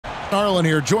Arlen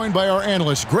here, joined by our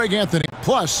analyst, Karl-Anthony.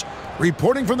 Plus,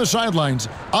 reporting from the sidelines,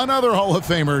 another Hall of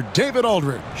Famer, David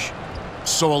Aldridge.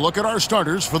 So a look at our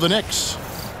starters for the Knicks.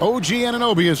 OG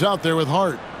Anunoby is out there with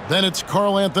Hart. Then it's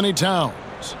Karl-Anthony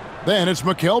Towns. Then it's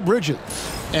Mikal Bridges.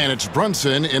 And it's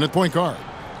Brunson in at point guard.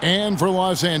 And for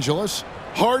Los Angeles,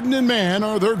 Harden and Mann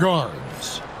are their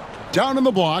guards. Down in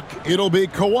the block, it'll be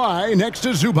Kawhi next to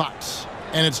Zubac.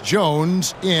 And it's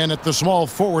Jones in at the small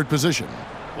forward position.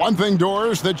 One thing,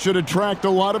 Doors, that should attract a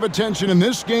lot of attention in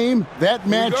this game, that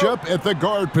matchup at the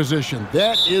guard position.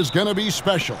 That is going to be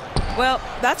special. Well,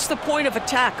 that's the point of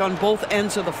attack on both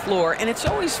ends of the floor, and it's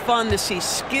always fun to see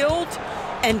skilled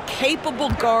and capable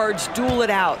guards duel it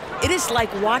out. It is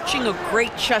like watching a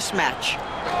great chess match.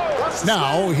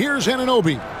 Now, here's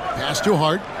Anunoby. Pass to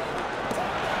Hart.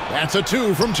 That's a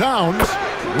 2 from Towns.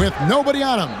 With nobody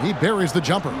on him, he buries the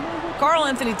jumper.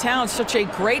 Karl-Anthony Towns, such a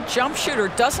great jump shooter,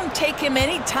 doesn't take him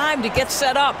any time to get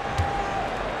set up.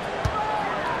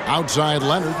 Outside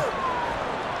Leonard.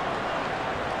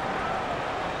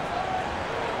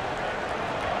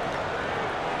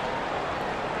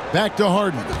 Back to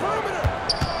Harden.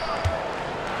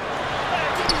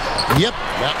 Yep,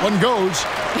 that one goes.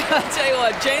 I'll tell you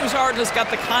what, James Harden has got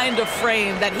the kind of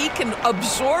frame that he can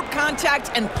absorb contact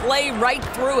and play right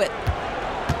through it.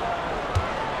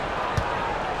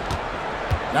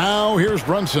 Now here's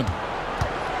Brunson.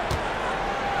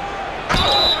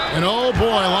 And oh boy,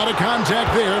 a lot of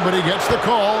contact there, but he gets the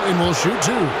call and will shoot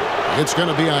 2. It's going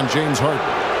to be on James Harden.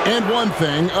 And one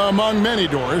thing among many,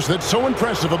 Doors, that's so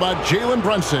impressive about Jalen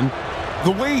Brunson,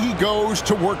 the way he goes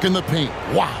to work in the paint.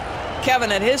 Wow.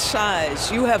 Kevin, at his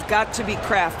size, you have got to be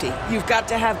crafty. You've got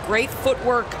to have great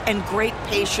footwork and great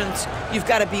patience. You've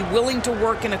got to be willing to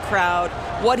work in a crowd.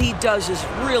 What he does is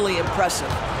really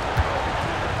impressive.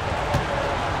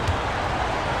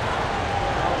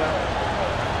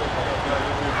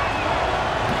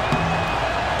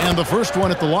 And the first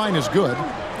one at the line is good.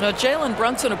 Now, Jalen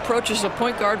Brunson approaches the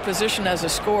point guard position as a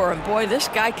scorer, and boy, this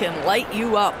guy can light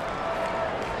you up.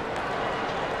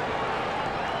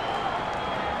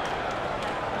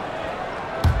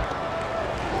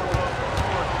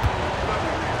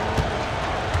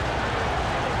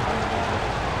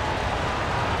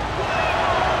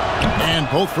 And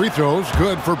both free throws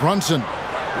good for Brunson.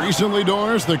 Recently,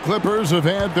 Doors, the Clippers have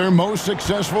had their most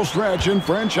successful stretch in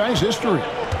franchise history.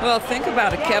 Well, think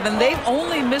about it, Kevin. They've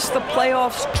only missed the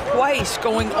playoffs twice,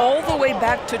 going all the way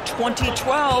back to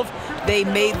 2012. They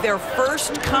made their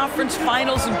first conference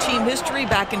finals in team history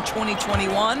back in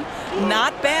 2021.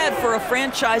 Not bad for a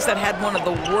franchise that had one of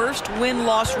the worst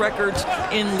win-loss records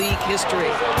in league history.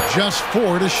 Just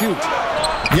 4 to shoot.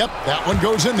 Yep, that one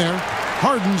goes in there.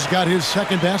 Harden's got his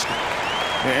second basket.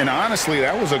 And honestly,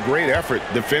 that was a great effort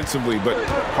defensively, but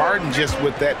Harden just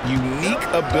with that unique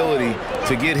ability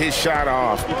to get his shot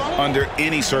off under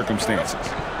any circumstances.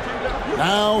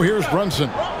 Now here's Brunson.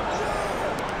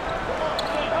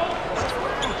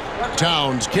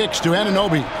 Towns kicks to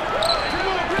Anunoby.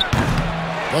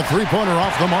 The three-pointer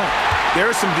off the mark.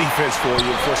 There's some defense for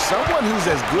you. For someone who's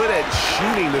as good at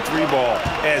shooting the 3-ball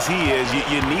as he is,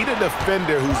 you need a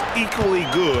defender who's equally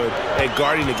good at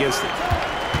guarding against it.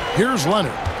 Here's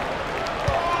Leonard.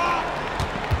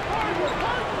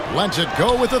 Lets it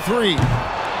go with a 3.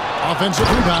 Offensive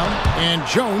rebound, and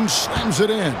Jones slams it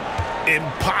in.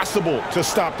 Impossible to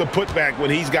stop the putback when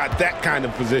he's got that kind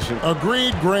of position.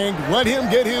 Agreed, Greg. Let him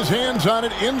get his hands on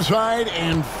it inside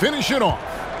and finish it off.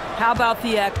 How about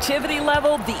the activity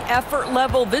level, the effort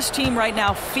level? This team right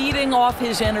now feeding off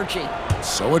his energy.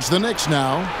 So it's the Knicks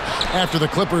now, after the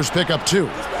Clippers pick up 2.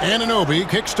 Anunoby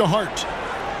kicks to Hart.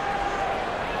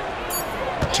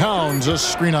 Towns a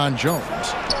screen on Jones.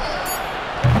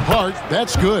 Hart,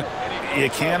 that's good. You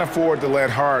can't afford to let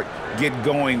Hart get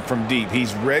going from deep.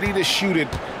 He's ready to shoot it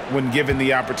when given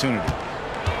the opportunity.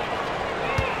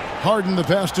 Harden the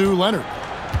pass to Leonard.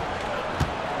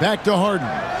 Back to Harden.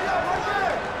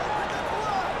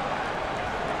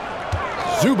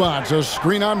 Zubac a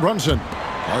screen on Brunson.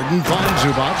 Harden finds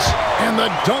Zubac. And the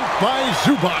dunk by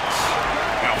Zubac.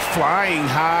 Now flying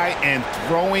high and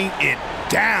throwing it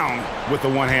down with the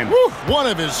one-hander. One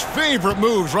of his favorite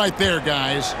moves right there,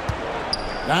 guys.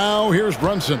 Now here's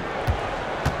Brunson.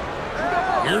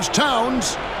 Here's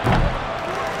Towns.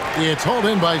 It's hauled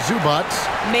in by Zubac.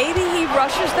 Maybe he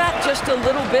rushes that just a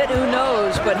little bit, who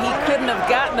knows, but he couldn't have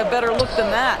gotten a better look than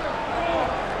that.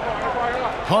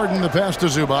 Harden the pass to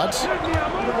Zubac.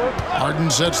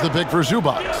 Harden sets the pick for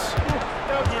Zubac.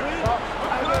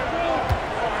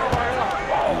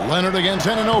 Leonard against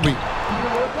Anunoby.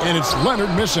 And it's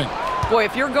Leonard missing. Boy,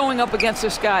 if you're going up against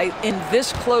this guy in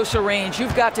this close a range,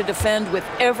 you've got to defend with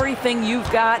everything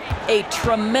you've got. A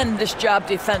tremendous job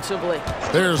defensively.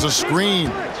 There's a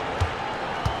screen.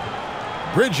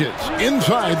 Bridges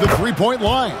inside the three-point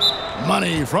line.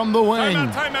 Money from the wing.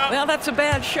 Timeout. Well, that's a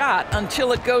bad shot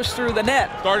until it goes through the net.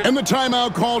 And the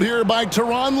timeout called here by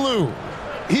Tyronn Lue.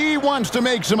 He wants to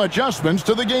make some adjustments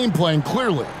to the game plan,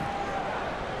 clearly.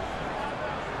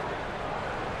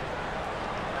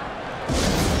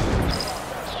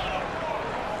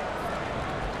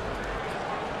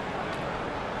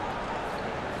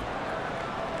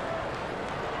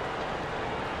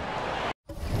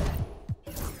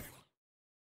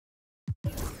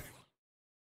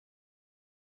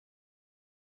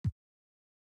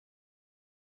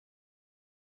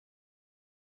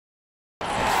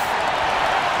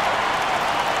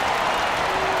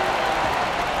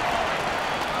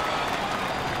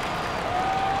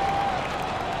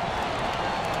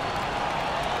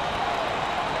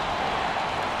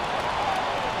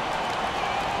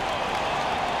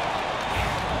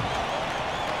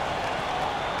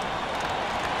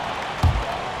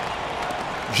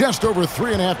 Just over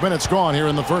 3.5 minutes gone here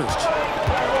in the first.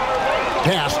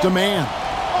 Pass to man.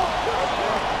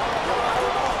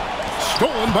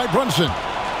 Stolen by Brunson.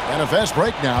 And a fast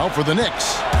break now for the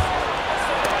Knicks.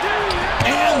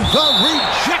 And the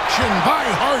rejection by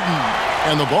Harden.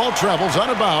 And the ball travels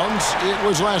out of bounds. It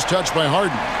was last touched by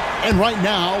Harden. And right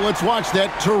now, let's watch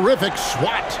that terrific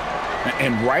swat.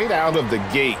 And right out of the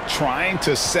gate, trying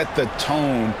to set the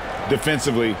tone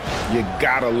defensively, you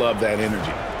gotta love that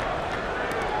energy.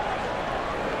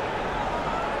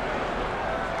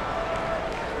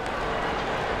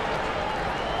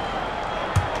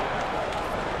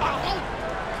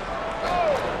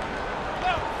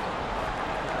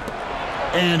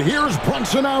 And here's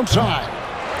Brunson outside.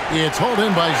 It's hauled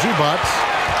in by Zubac.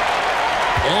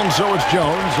 And so it's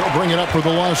Jones. He'll bring it up for the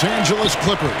Los Angeles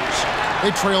Clippers.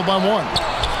 They trail by 1.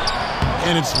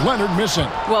 And it's Leonard missing.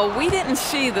 Well, we didn't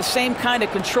see the same kind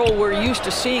of control we're used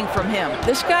to seeing from him.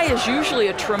 This guy is usually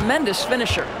a tremendous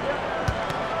finisher.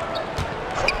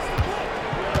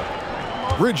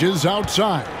 Bridges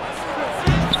outside.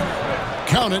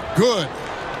 Count it, good.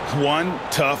 One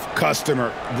tough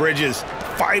customer. Bridges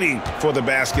fighting for the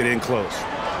basket in close.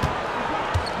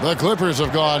 The Clippers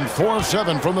have gone 4 of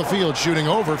 7 from the field, shooting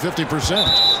over 50%.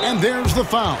 And there's the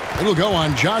foul. It'll go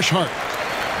on Josh Hart.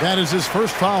 That is his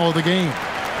first foul of the game.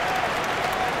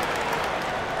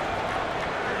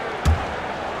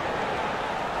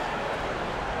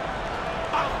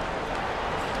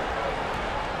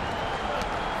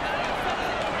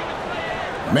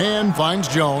 Man finds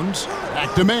Jones.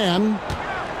 Back to man.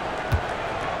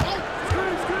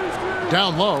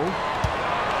 Down low.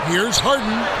 Here's Harden.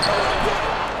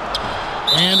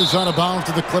 And it's out of bounds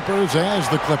to the Clippers as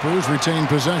the Clippers retain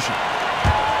possession.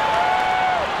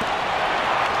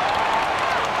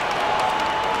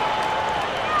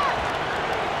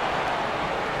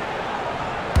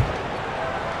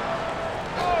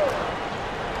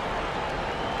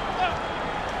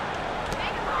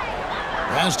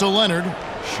 Pass to Leonard.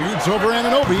 Shoots over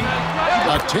Anunoby.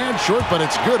 A tad short, but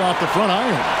it's good off the front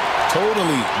iron.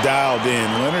 Totally dialed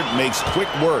in. Leonard makes quick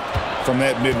work from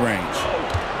that mid-range.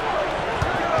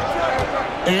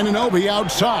 Anunoby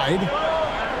outside.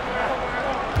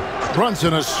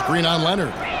 Brunson a screen on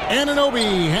Leonard.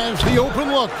 Anunoby has the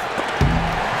open look.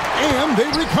 And they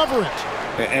recover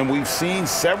it. And we've seen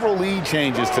several lead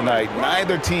changes tonight.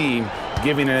 Neither team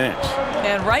giving an inch.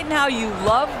 And right now you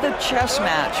love the chess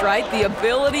match, right? The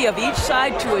ability of each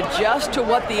side to adjust to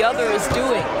what the other is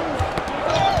doing.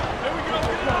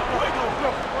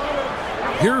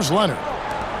 Here's Leonard.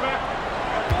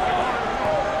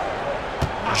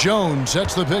 Jones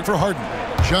sets the pick for Harden.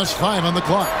 Just 5 on the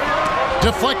clock.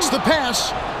 Deflects the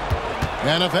pass.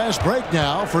 And a fast break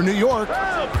now for New York.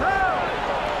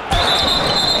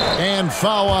 And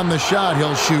foul on the shot.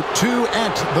 He'll shoot 2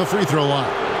 at the free throw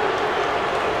line.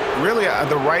 Really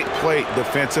the right play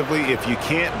defensively. If you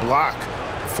can't block,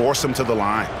 force them to the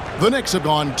line. The Knicks have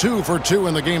gone 2 for 2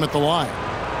 in the game at the line.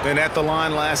 And at the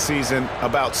line last season,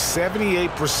 about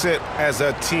 78% as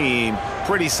a team.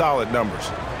 Pretty solid numbers.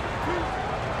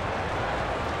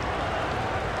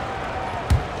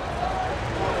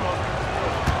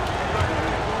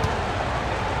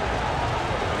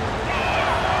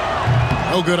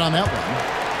 No good on that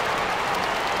one.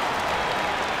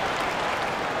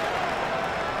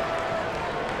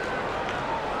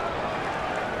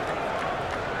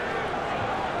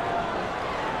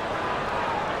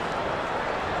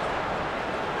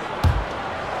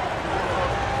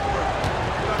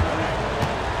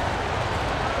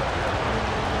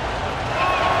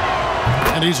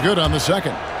 And he's good on the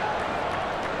second.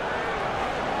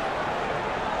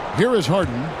 Here is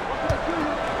Harden.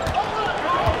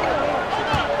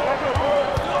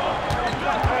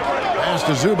 Pass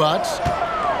to Zubac.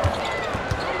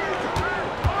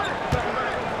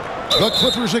 The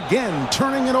Clippers again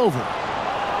turning it over.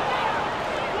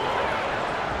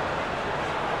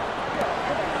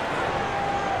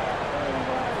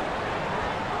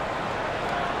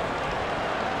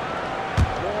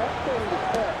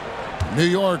 New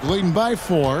York leading by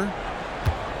 4.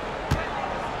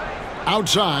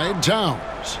 Outside,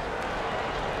 Towns.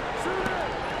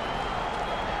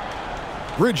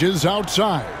 Bridges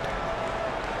outside.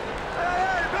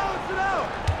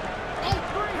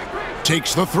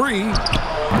 Takes the 3.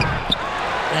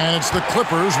 And it's the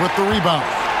Clippers with the rebound.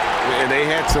 And they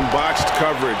had some botched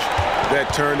coverage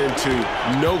that turned into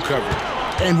no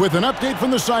coverage. And with an update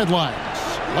from the sidelines,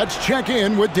 let's check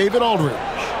in with David Aldridge.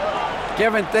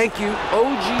 Kevin, thank you.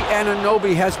 OG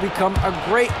Anunoby has become a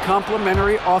great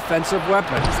complementary offensive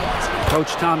weapon.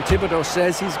 Coach Tom Thibodeau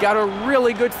says he's got a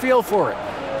really good feel for it.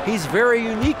 He's very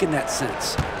unique in that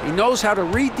sense. He knows how to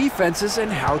read defenses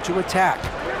and how to attack.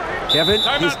 Kevin,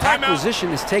 his acquisition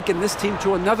has taken this team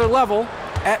to another level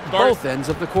at both ends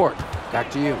of the court. Back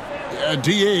to you.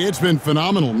 DA, it's been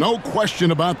phenomenal. No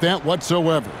question about that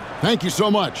whatsoever. Thank you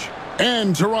so much.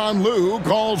 And Tyronn Lue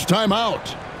calls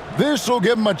timeout. This will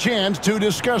give him a chance to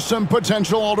discuss some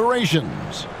potential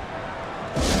alterations.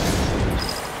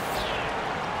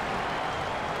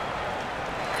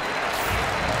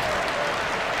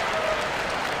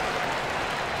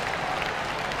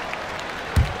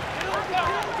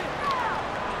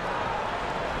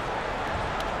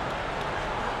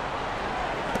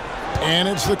 And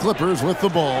it's the Clippers with the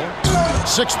ball.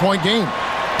 6-point game.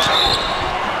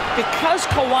 Because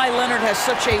Kawhi Leonard has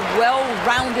such a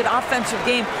well-rounded offensive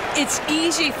game, it's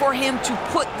easy for him to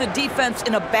put the defense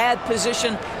in a bad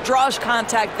position, draws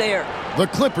contact there. The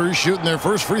Clippers shooting their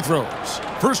first free throws.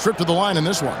 First trip to the line in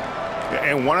this one.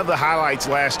 And one of the highlights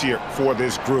last year for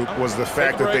this group was the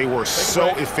fact that they were so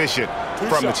efficient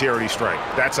from the charity stripe.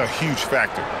 That's a huge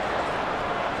factor.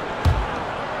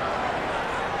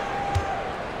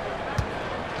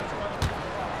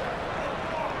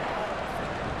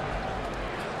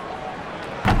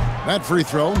 That free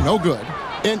throw, no good.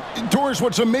 And, Doris,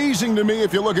 what's amazing to me,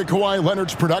 if you look at Kawhi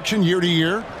Leonard's production year to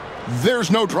year,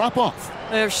 there's no drop-off.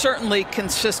 There's certainly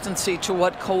consistency to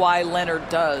what Kawhi Leonard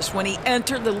does. When he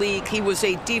entered the league, he was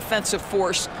a defensive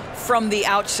force from the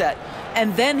outset.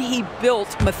 And then he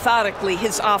built methodically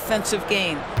his offensive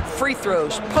game. Free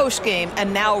throws, post-game,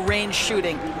 and now range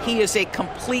shooting. He is a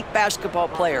complete basketball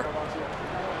player.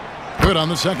 Good on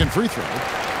the second free throw.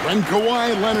 When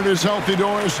Kawhi Leonard is healthy,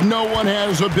 Doris, no one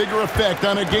has a bigger effect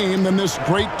on a game than this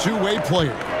great two-way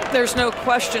player. There's no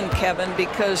question, Kevin,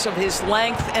 because of his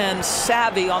length and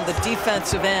savvy on the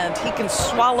defensive end. He can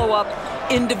swallow up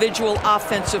individual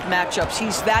offensive matchups.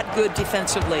 He's that good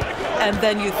defensively. And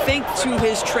then you think to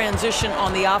his transition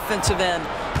on the offensive end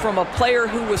from a player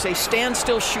who was a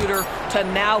standstill shooter to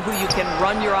now who you can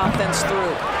run your offense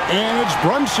through. And it's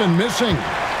Brunson missing.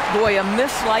 Boy, a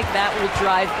miss like that will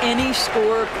drive any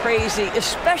scorer crazy,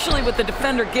 especially with the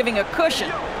defender giving a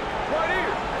cushion.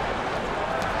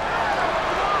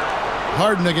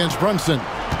 Harden against Brunson.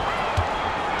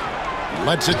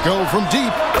 Lets it go from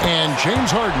deep, and James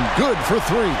Harden good for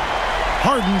 3.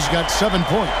 Harden's got 7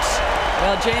 points.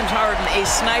 Well, James Harden, a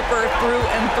sniper through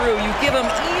and through. You give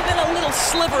him even a little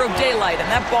sliver of daylight, and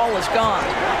that ball is gone.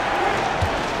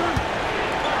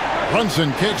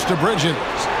 Brunson kicks to Bridges.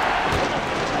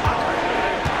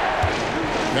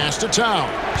 Pass to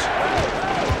Towns.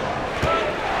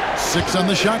 6 on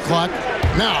the shot clock.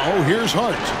 Now here's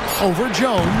Hart over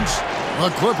Jones. The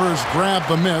Clippers grab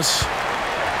the miss.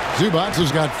 Zubac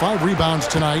has got 5 rebounds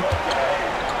tonight.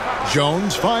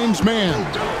 Jones finds man.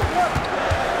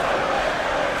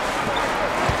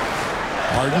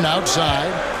 Harden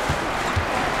outside.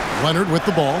 Leonard with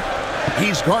the ball.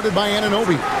 He's guarded by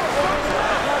Anunoby.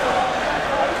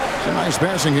 Some nice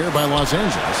passing here by Los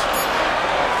Angeles.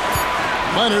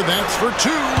 Leonard, that's for 2.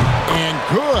 And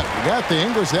good. Got the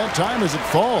English that time as it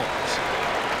falls.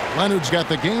 Leonard's got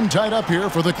the game tied up here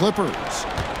for the Clippers.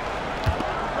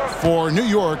 For New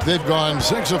York, they've gone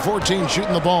 6 of 14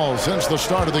 shooting the ball since the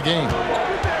start of the game.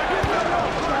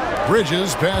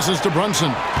 Bridges passes to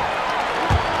Brunson.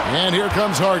 And here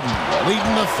comes Harden,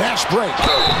 leading the fast break.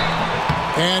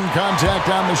 And contact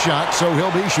on the shot, so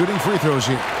he'll be shooting free throws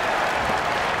here.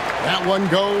 That one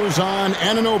goes on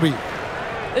Anunoby.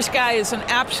 This guy is an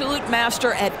absolute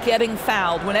master at getting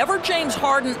fouled. Whenever James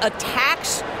Harden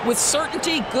attacks with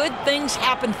certainty, good things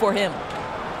happen for him.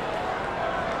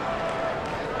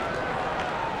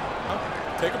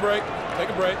 Take a break. Take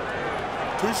a break.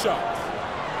 2 shots.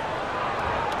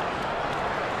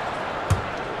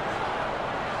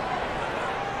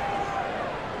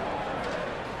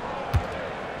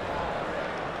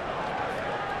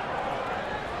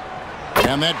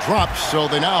 And that drops, so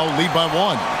they now lead by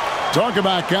 1. Talk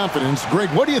about confidence. Greg,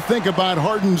 what do you think about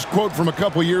Harden's quote from a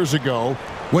couple years ago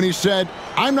when he said,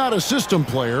 "I'm not a system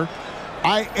player,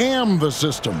 I am the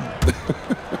system"?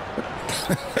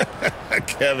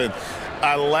 Kevin,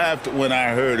 I laughed when I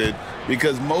heard it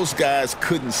because most guys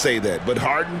couldn't say that. But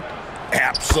Harden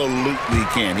absolutely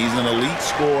can. He's an elite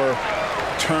scorer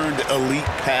turned elite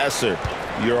passer.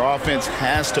 Your offense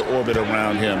has to orbit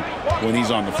around him when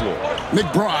he's on the floor.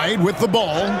 McBride with the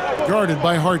ball, guarded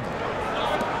by Harden.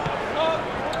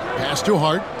 Pass to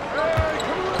Hart.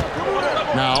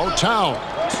 Now Towns.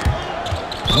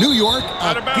 New York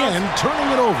again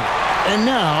turning it over. And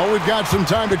now we've got some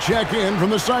time to check in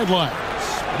from the sidelines.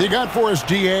 What do you got for us,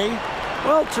 DA?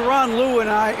 Well, Tyronn Lue and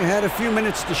I had a few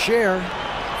minutes to share,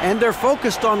 and they're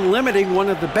focused on limiting one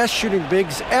of the best shooting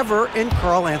bigs ever in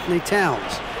Karl-Anthony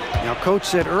Towns. Now, Coach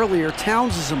said earlier,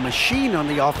 Towns is a machine on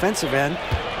the offensive end.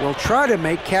 We'll try to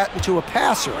make Cat into a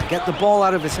passer and get the ball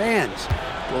out of his hands.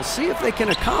 We'll see if they can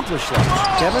accomplish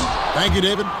that. Kevin? Thank you,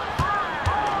 David.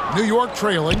 New York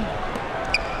trailing.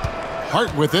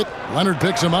 Hart with it. Leonard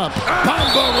picks him up.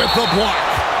 Bamba with the block.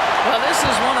 Well, this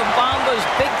is one of Bamba's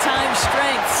big-time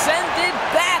strengths. Send it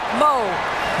back, Mo.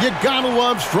 You gotta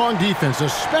love strong defense,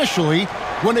 especially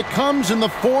when it comes in the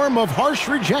form of harsh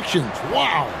rejections.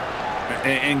 Wow.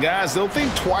 And guys, they'll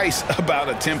think twice about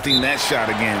attempting that shot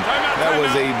again. That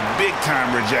was a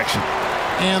big-time rejection.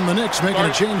 And the Knicks making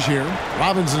a change here.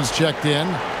 Robinson's checked in.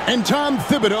 And Tom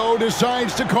Thibodeau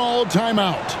decides to call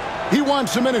timeout. He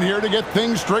wants a minute here to get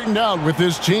things straightened out with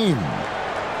his team.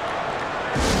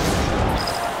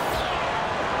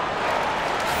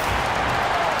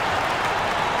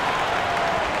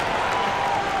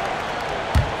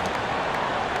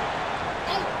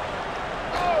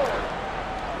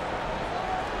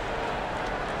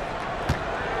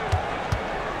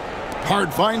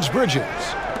 Hart finds Bridges.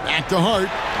 Back to Hart.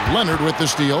 Leonard with the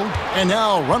steal. And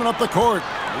now running up the court.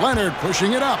 Leonard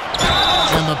pushing it up.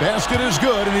 And the basket is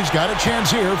good, and he's got a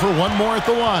chance here for one more at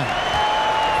the line.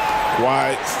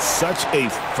 Why, such a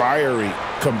fiery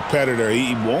competitor.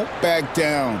 He won't back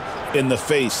down in the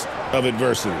face of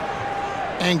adversity.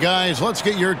 And guys, let's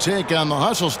get your take on the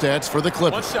hustle stats for the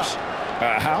Clippers.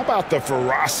 How about the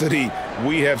ferocity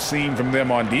we have seen from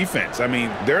them on defense? I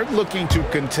mean, they're looking to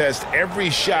contest every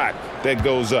shot that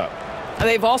goes up.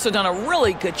 They've also done a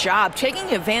really good job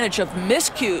taking advantage of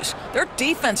miscues. Their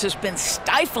defense has been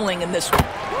stifling in this one.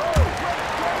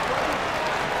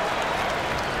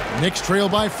 Knicks trail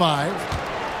by 5.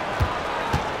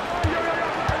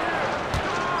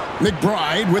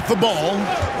 McBride with the ball.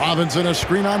 Robinson a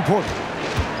screen on Porter.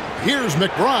 Here's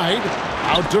McBride.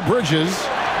 Out to Bridges.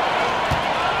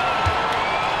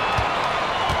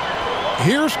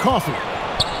 Here's Coffey.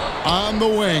 On the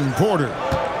wing, Porter.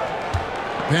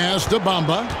 Pass to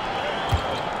Bamba.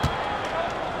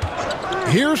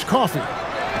 Here's Coffey.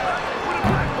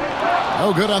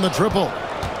 No good on the triple.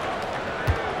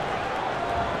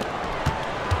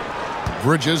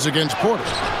 Bridges against Porter.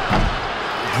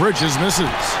 Bridges misses.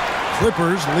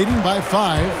 Clippers leading by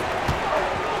 5.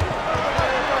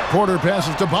 Porter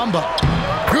passes to Bamba.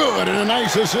 Good, and a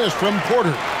nice assist from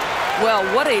Porter. Well,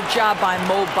 what a job by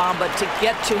Mo Bamba to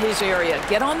get to his area.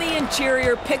 Get on the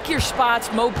interior, pick your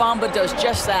spots. Mo Bamba does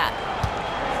just that.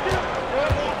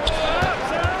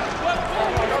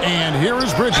 And here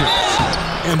is Bridges.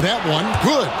 And that one,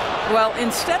 good. Well,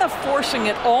 instead of forcing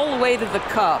it all the way to the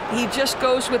cup, he just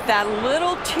goes with that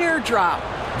little teardrop.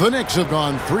 The Knicks have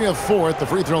gone 3 of 4 at the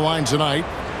free throw line tonight.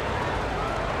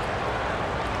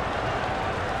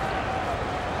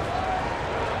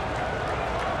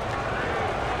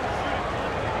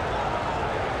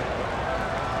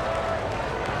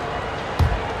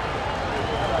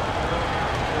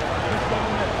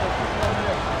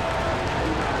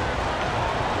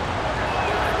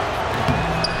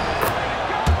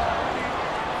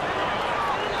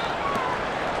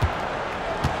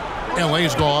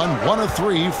 LA's gone 1 of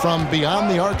 3 from beyond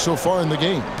the arc so far in the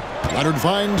game. Leonard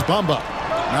finds Bamba.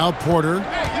 Now Porter.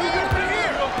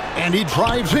 And he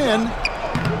drives in.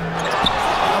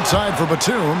 Outside for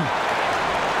Batum.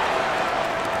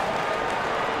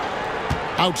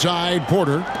 Outside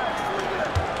Porter.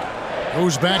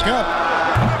 Goes back up.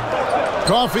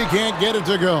 Coffey can't get it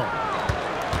to go.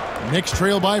 Knicks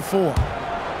trail by 4.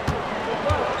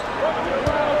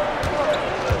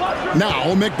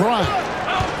 Now McBride.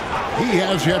 He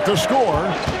has yet to score.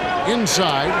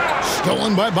 Inside.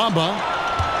 Stolen by Bamba.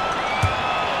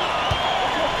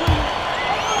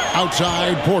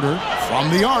 Outside Porter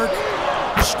from the arc.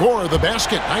 Score the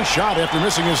basket. Nice shot after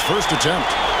missing his first attempt.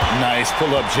 Nice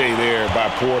pull-up J there by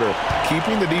Porter,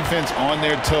 keeping the defense on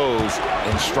their toes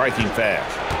and striking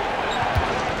fast.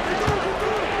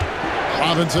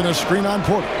 Robinson a screen on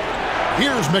Porter.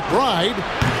 Here's McBride.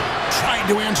 Trying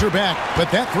to answer back,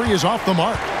 but that three is off the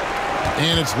mark.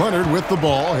 And it's Leonard with the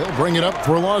ball. He'll bring it up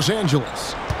for Los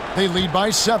Angeles. They lead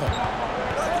by 7.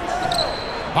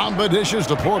 Bamba dishes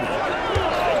to Porter.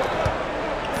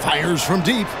 Fires from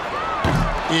deep.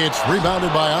 It's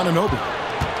rebounded by Anunoby.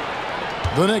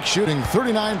 The Knicks shooting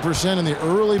 39% in the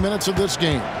early minutes of this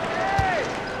game.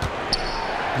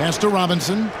 Pass to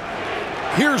Robinson.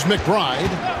 Here's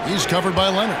McBride. He's covered by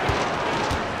Leonard.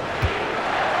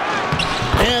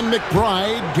 And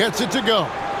McBride gets it to go.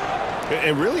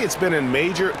 And really, it's been a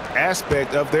major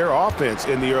aspect of their offense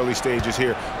in the early stages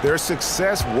here. Their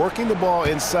success working the ball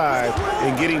inside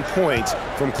and getting points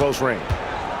from close range.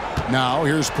 Now,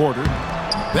 here's Porter.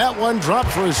 That one dropped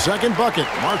for his second bucket.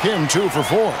 Mark him 2 for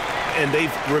 4. And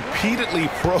they've repeatedly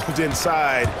probed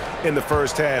inside in the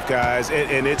first half, guys,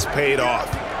 and it's paid off.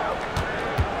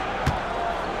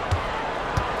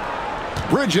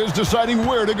 Bridges deciding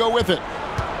where to go with it.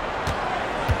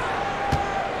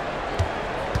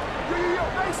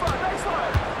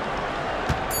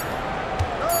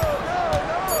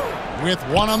 With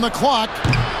 1 on the clock,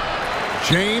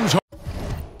 James.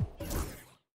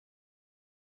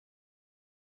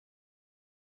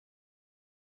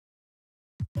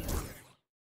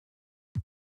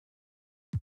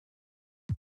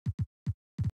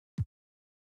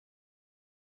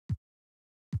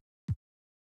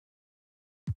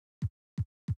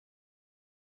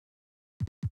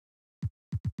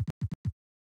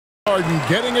 Harden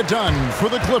getting it done for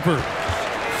the Clippers.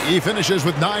 He finishes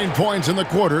with 9 points in the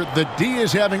quarter. The D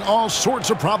is having all sorts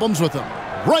of problems with him.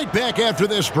 Right back after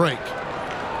this break.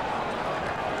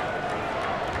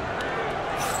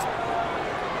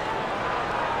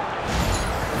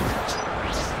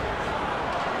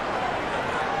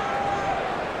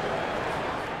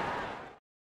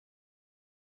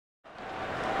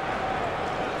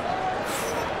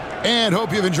 And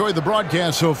hope you've enjoyed the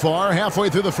broadcast so far. Halfway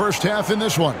through the first half in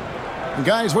this one. And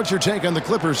guys, what's your take on the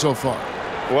Clippers so far?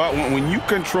 Well, when you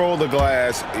control the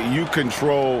glass, you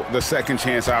control the second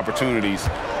chance opportunities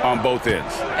on both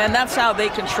ends. And that's how they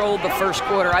controlled the first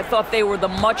quarter. I thought they were the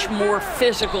much more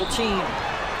physical team.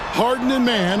 Harden and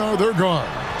Mann are their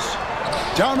guards.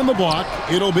 Down in the block,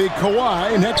 it'll be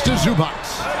Kawhi next to Zubac.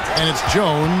 And it's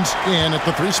Jones in at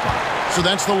the 3 spot. So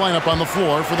that's the lineup on the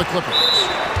floor for the Clippers.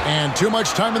 And too much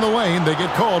time in the lane, they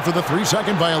get called for the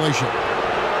 3-second violation.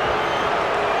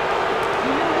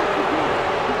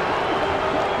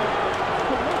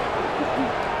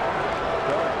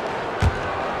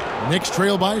 Knicks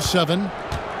trail by 7.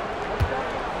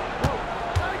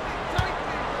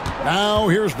 Now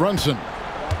here's Brunson.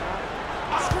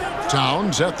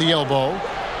 Towns at the elbow.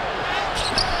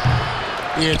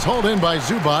 It's hauled in by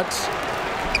Zubac.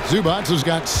 Zubac has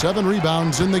got 7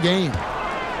 rebounds in the game.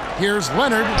 Here's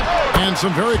Leonard, and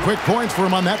some very quick points for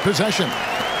him on that possession.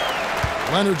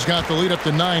 Leonard's got the lead up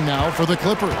to 9 now for the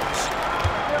Clippers.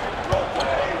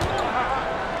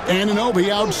 Anunoby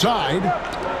outside.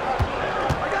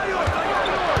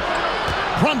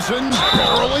 Brunson's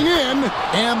barreling in,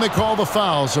 and they call the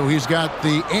foul, so he's got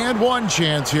the and-one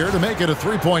chance here to make it a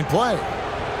 3-point play.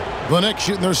 The Knicks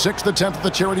shooting their 6th attempt at the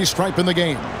charity stripe in the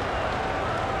game.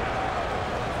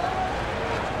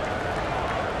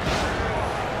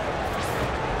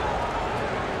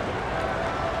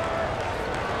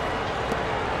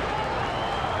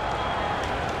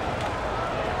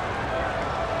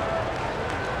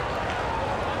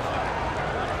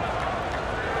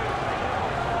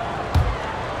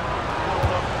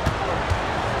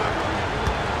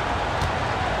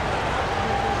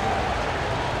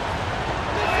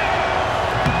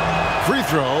 Free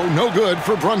throw, no good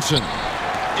for Brunson.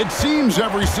 It seems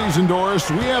every season, Doris,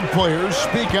 we have players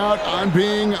speak out on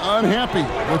being unhappy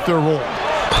with their role.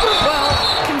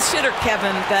 Well, consider,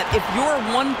 Kevin, that if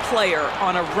you're one player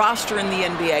on a roster in the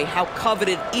NBA, how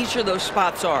coveted each of those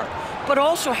spots are, but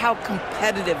also how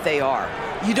competitive they are.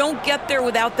 You don't get there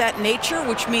without that nature,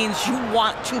 which means you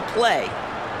want to play.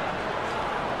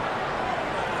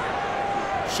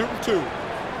 Shooting 2.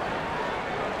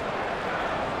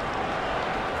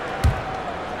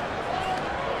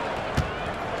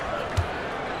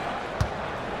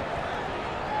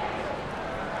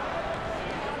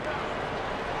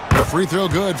 Free throw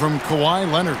good from Kawhi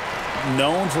Leonard.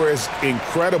 Known for his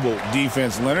incredible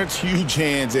defense, Leonard's huge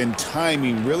hands and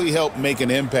timing really helped make an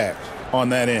impact on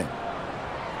that end.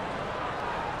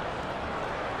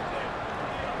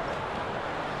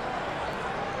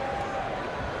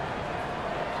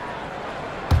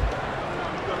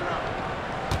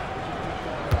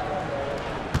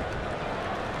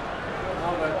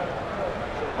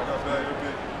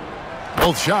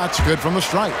 Both shots good from the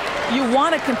stripe. You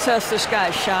want to contest this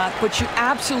guy's shot, but you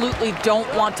absolutely don't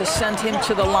want to send him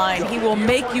to the line. He will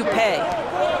make you pay.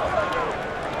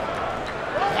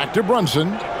 Back to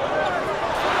Brunson.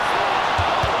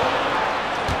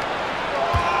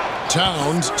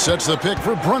 Towns sets the pick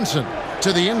for Brunson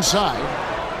to the inside.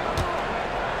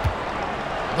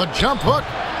 The jump hook.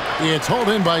 It's hauled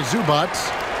in by 𝙭𝙑𝙗.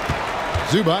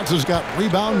 𝙭𝙑𝙗 has got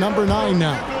rebound number 9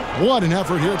 now. What an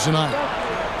effort here tonight.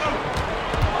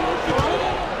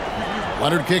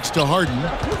 Leonard kicks to Harden.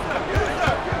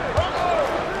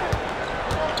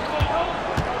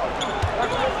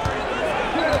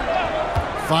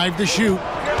 Five to shoot.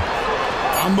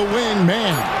 On the wing,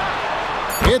 man.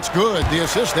 It's good. The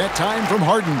assist that time from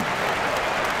Harden.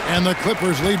 And the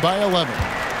Clippers lead by 11.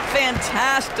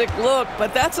 Fantastic look,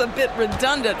 but that's a bit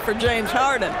redundant for James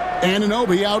Harden.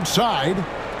 Anunoby outside.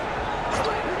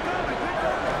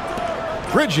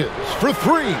 Bridges for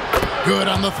 3. Good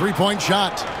on the three-point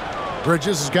shot.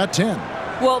 Bridges has got 10.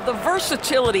 Well, the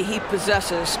versatility he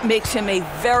possesses makes him a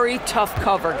very tough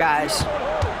cover, guys.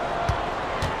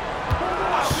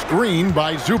 Screen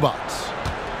by 𝙭𝙑𝙗.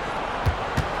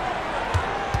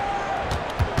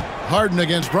 Harden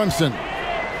against Brunson.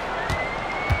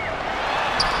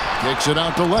 Kicks it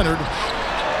out to Leonard.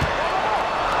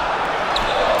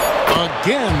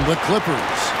 Again, the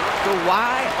Clippers.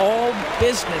 Kawhi all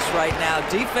business right now.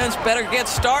 Defense better get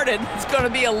started. It's going to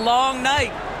be a long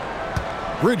night.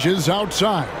 Bridges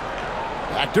outside.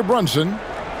 Back to Brunson.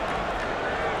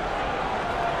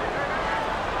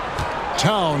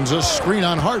 Towns a screen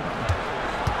on Harden.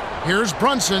 Here's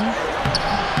Brunson.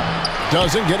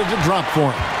 Doesn't get it to drop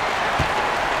for him.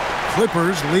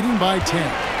 Clippers leading by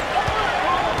 10.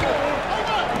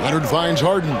 Leonard finds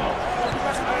Harden.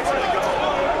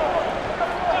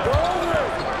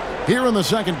 Here in the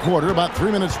second quarter, about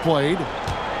 3 minutes played.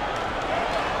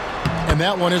 And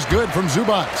that one is good from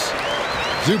𝙭𝙑𝙗.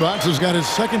 𝙭𝙑𝙗 has got his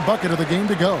second bucket of the game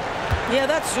to go. Yeah,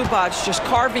 that's 𝙭𝙑𝙗 just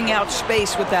carving out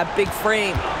space with that big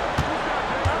frame.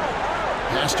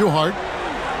 Pass to Hart.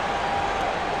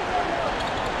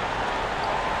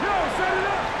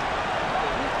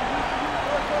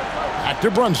 Back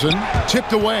to Brunson.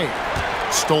 Tipped away.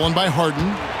 Stolen by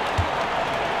Harden.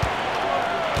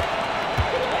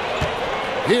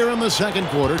 Here in the second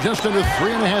quarter, just under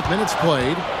 3.5 minutes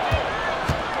played.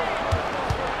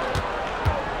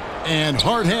 And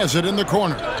Hart has it in the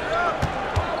corner.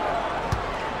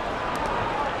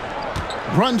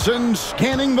 Brunson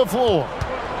scanning the floor.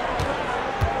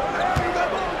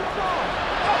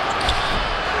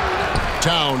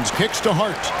 Towns kicks to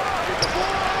Hart.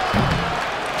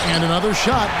 And another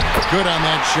shot. Good on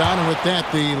that shot. And with that,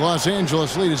 the Los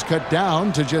Angeles lead is cut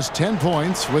down to just 10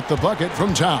 points with the bucket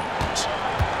from Towns.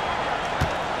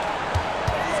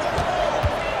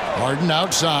 Harden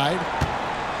outside.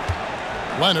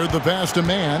 Leonard, the pass to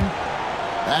man.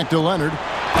 Back to Leonard.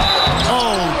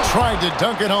 Oh, tried to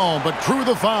dunk it home, but drew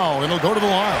the foul. It'll go to the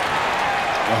line.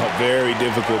 Very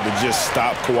difficult to just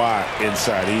stop Kawhi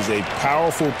inside. He's a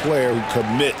powerful player who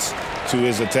commits to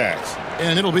his attacks.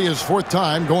 And it'll be his 4th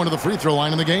time going to the free throw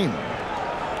line in the game.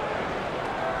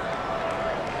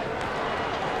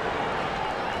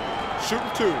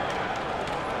 Shooting 2.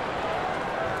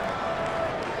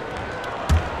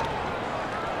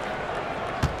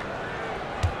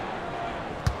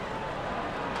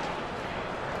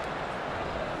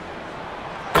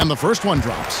 And the first one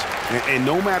drops. And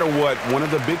no matter what, one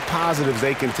of the big positives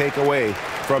they can take away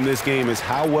from this game is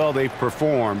how well they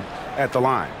perform at the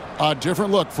line. A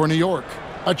different look for New York.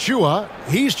 𝙭𝙯,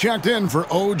 he's checked in for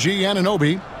OG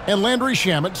Anunoby, and Landry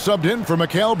Shamet subbed in for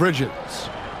Mikal Bridges.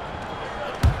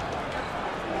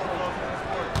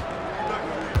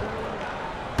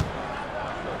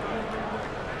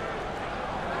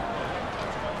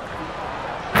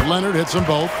 Leonard hits them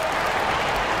both.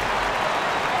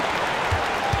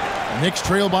 Knicks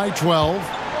trail by 12.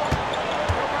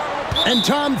 And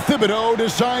Tom Thibodeau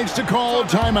decides to call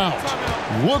timeout.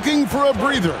 Looking for a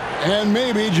breather and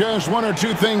maybe just 1 or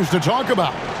 2 things to talk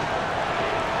about.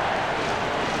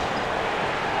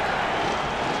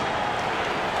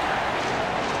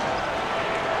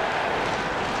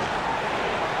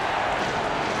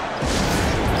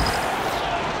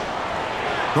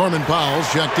 Norman Powell's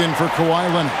checked in for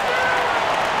Kawhi Leonard.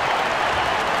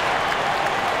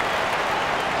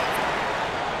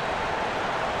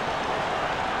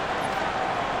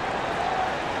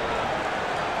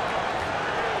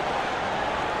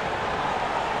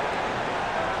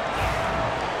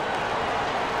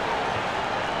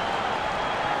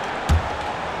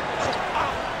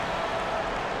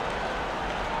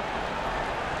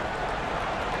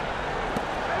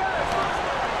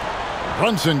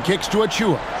 Brunson kicks to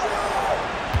𝗃𝙁.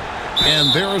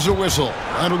 And there's a whistle.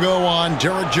 That'll go on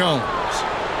Derrick Jones.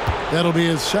 That'll be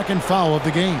his second foul of the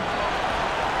game.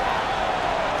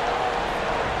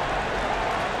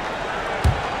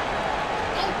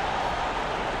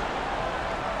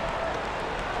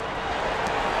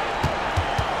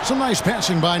 Some nice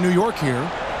passing by New York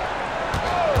here.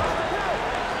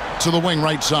 To the wing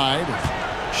right side.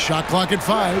 Shot clock at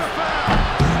 5.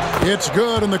 It's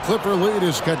good, and the Clipper lead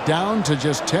is cut down to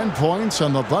just 10 points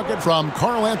on the bucket from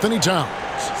Karl-Anthony Towns.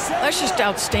 That's just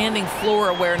outstanding floor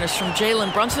awareness from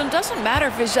Jalen Brunson. Doesn't matter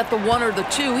if he's at the 1 or the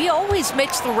 2. He always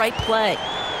makes the right play.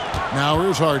 Now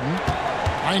here's Harden.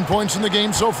 9 points in the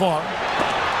game so far.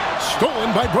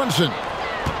 Stolen by Brunson.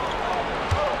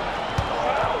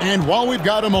 And while we've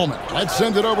got a moment, let's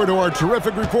send it over to our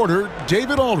terrific reporter,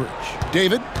 David Aldridge.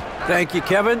 David? Thank you,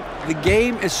 Kevin. The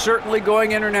game is certainly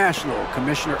going international.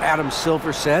 Commissioner Adam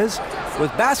Silver says,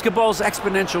 with basketball's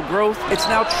exponential growth, it's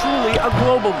now truly a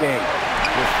global game.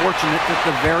 We're fortunate that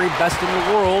the very best in the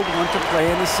world want to play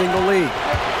in a single league.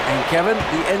 And Kevin,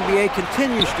 the NBA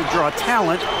continues to draw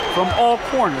talent from all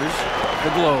corners of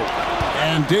the globe.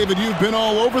 And David, you've been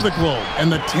all over the globe,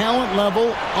 and the talent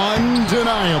level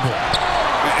undeniable.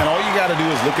 And all you got to do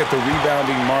is look at the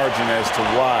rebounding margin as to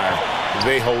why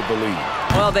they hold the lead.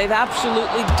 Well, they've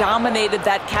absolutely dominated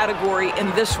that category in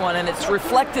this one, and it's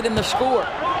reflected in the score.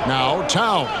 Now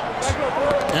Towns.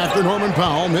 After Norman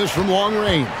Powell missed from long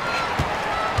range.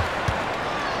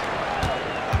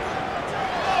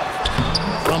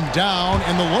 From down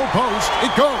in the low post,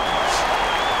 it goes.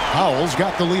 Powell's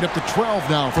got the lead up to 12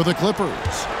 now for the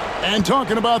Clippers. And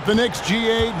talking about the Knicks,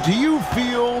 GA, do you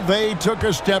feel they took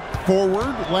a step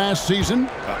forward last season?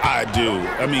 I do.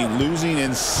 I mean, losing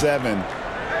in 7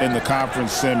 in the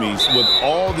conference semis with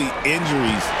all the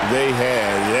injuries they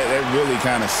had, that really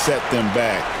kind of set them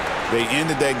back. They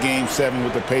ended that game 7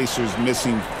 with the Pacers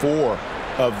missing 4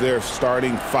 of their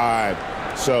starting 5.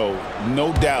 So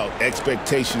no doubt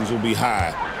expectations will be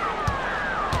high.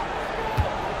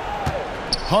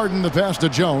 Harden the pass to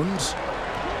Jones.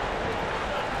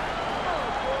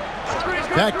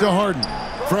 Back to Harden.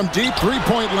 From deep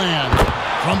three-point land.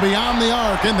 From beyond the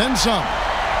arc and then some.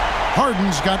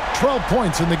 Harden's got 12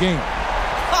 points in the game.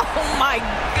 Oh, my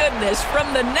goodness.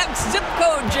 From the next zip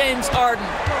code, James Harden.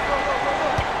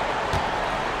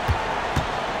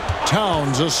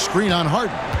 Towns a screen on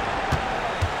Harden.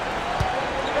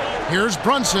 Here's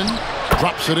Brunson.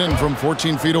 Drops it in from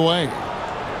 14 feet away.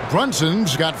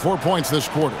 Brunson's got 4 points this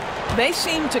quarter. They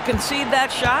seem to concede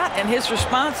that shot, and his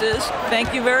response is,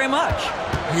 thank you very much.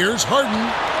 Here's Harden.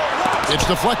 It's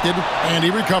deflected, and he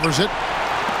recovers it.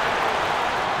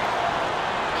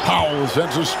 Powell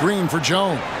sets a screen for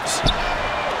Jones.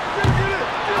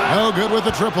 No good with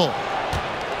the triple.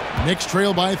 Knicks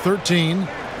trail by 13.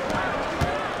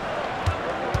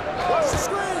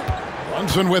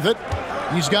 Brunson with it.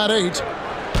 He's got 8.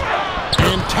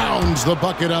 And Towns the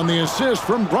bucket on the assist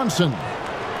from Brunson.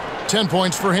 10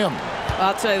 points for him.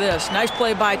 I'll tell you this, nice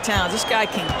play by Towns. This guy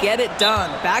can get it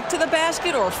done. Back to the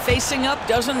basket or facing up,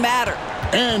 doesn't matter.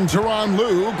 And Tyronn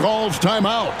Lue calls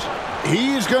timeout.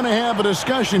 He's going to have a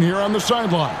discussion here on the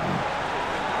sideline.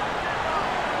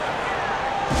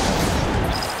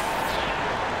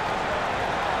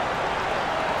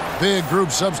 Big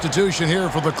group substitution here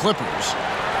for the Clippers.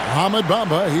 Mohamed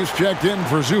Bamba, he's checked in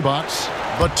for Zubac.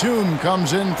 Batum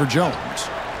comes in for Jones.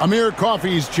 Amir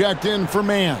Coffey's checked in for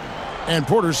Mann. And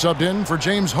Porter subbed in for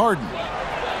James Harden.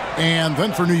 And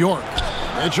then for New York,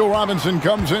 Mitchell Robinson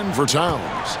comes in for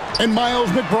Towns. And Miles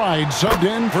McBride subbed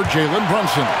in for Jalen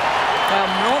Brunson.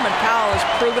 Norman Powell has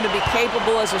proven to be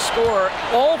capable as a scorer.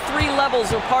 All 3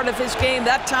 levels are part of his game.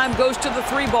 That time goes to the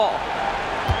 3 ball.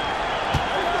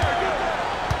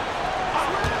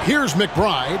 Here's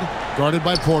McBride, guarded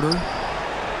by Porter.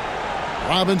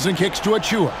 Robinson kicks to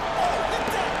𝗃𝙁.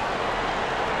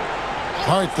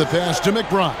 Hart the pass to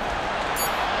McBride.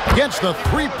 Gets the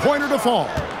three-pointer to fall.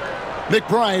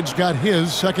 McBride's got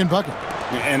his second bucket.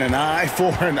 And an eye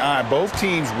for an eye. Both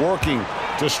teams working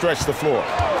to stretch the floor.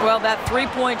 Well, that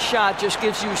three-point shot just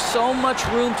gives you so much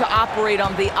room to operate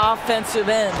on the offensive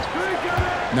end.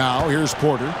 Now here's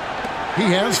Porter. He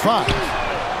has 5.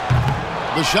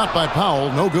 The shot by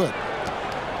Powell, no good.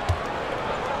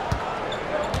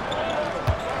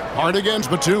 Hard against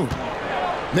Batum.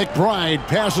 McBride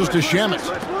passes to Shamet.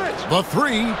 The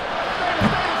 3.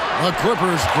 The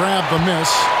Clippers grab the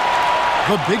miss.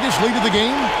 The biggest lead of the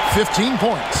game, 15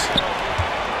 points.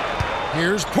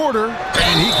 Here's Porter,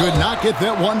 and he could not get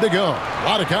that one to go. A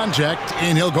lot of contact,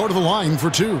 and he'll go to the line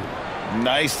for 2.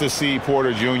 Nice to see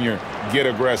Porter Jr. get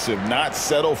aggressive, not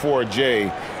settle for a J,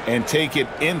 and take it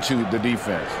into the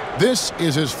defense. This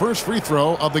is his first free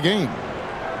throw of the game.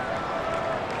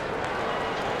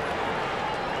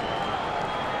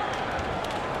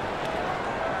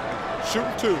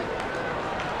 Shooting 2.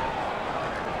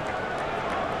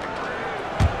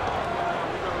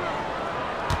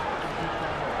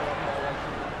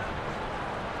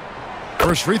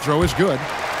 First free throw is good.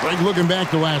 Greg, looking back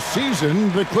to last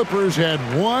season, the Clippers had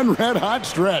one red-hot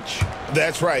stretch.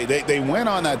 That's right. They went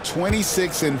on a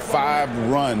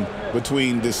 26-5 run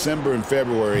between December and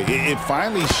February. It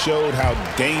finally showed how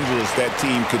dangerous that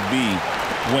team could be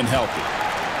when healthy.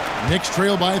 Knicks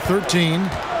trail by 13.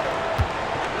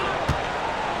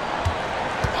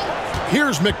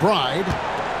 Here's McBride.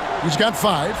 He's got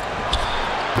 5.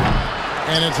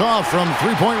 And it's off from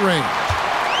three-point range.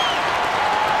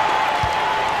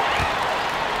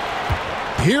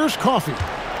 Here's Coffey.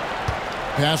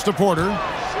 Pass to Porter.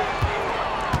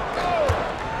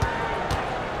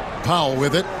 Powell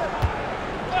with it.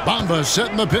 Bamba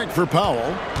setting the pick for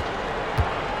Powell.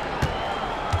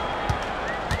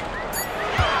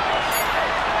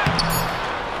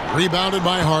 Rebounded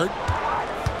by Hart.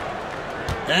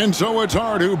 And so it's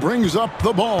Hart who brings up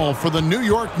the ball for the New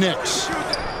York Knicks.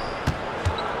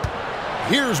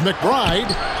 Here's McBride.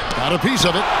 Got a piece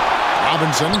of it.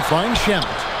 Robinson finds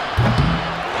Shamet.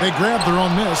 They grab their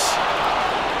own miss.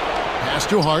 Pass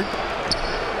to Hart.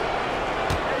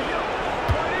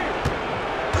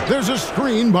 There's a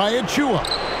screen by 𝘱𝘀.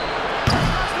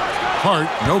 Hart,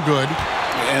 no good.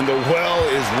 And the well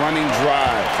is running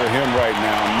dry for him right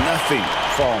now. Nothing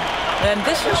falling. And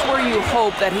this is where you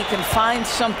hope that he can find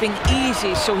something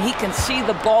easy so he can see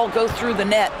the ball go through the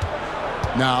net.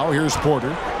 Now here's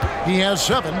Porter. He has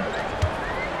 7.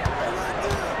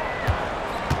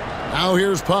 Now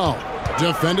here's Powell.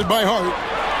 Defended by Hart.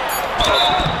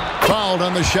 Fouled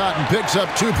on the shot and picks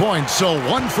up 2 points. So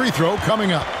 1 free throw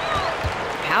coming up.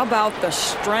 How about the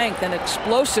strength and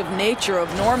explosive nature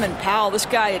of Norman Powell? This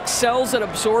guy excels at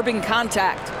absorbing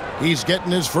contact. He's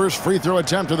getting his first free throw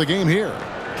attempt of the game here.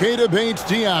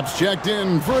 𝘗𝑚 checked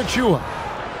in for 𝘱𝘀.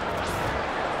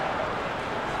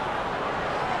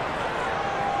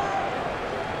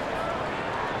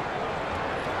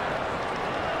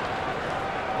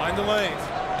 Mind the lanes.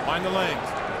 Mind the lanes.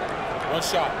 1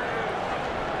 shot.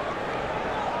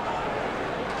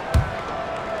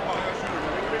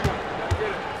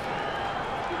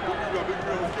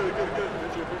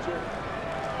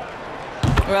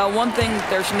 Well, one thing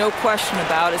there's no question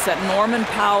about is that Norman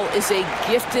Powell is a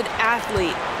gifted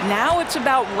athlete. Now it's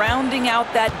about rounding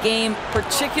out that game,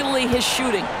 particularly his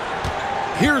shooting.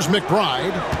 Here's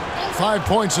McBride. 5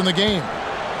 points in the game.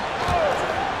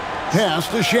 Pass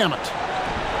to Shamet.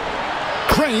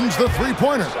 Cranes the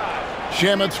three-pointer.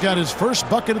 Shamet's got his first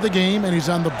bucket of the game, and he's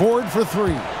on the board for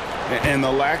 3. And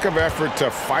the lack of effort to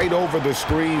fight over the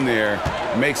screen there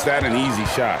makes that an easy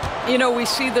shot. You know, we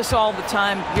see this all the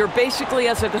time. You're basically,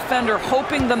 as a defender,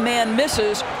 hoping the man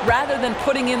misses rather than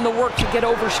putting in the work to get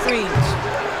over screens.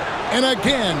 And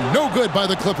again, no good by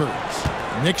the Clippers.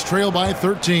 Knicks trail by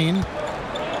 13.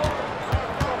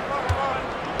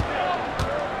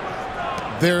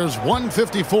 There's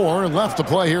 1:54 left to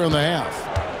play here in the half.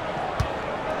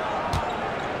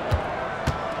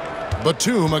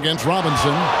 Batum against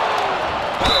Robinson.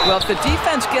 Well, if the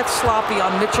defense gets sloppy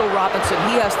on Mitchell Robinson,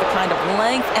 he has the kind of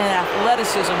length and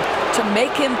athleticism to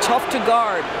make him tough to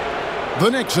guard. The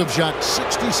Knicks have shot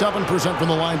 67% from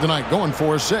the line tonight, going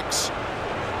for 6.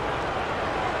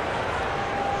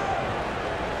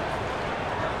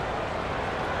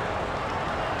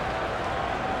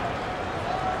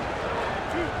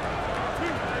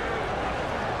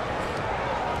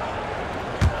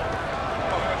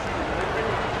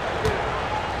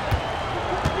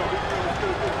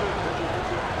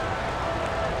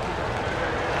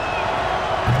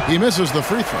 He misses the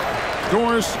free throw.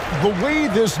 Doris, the way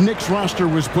this Knicks roster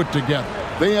was put together,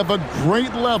 they have a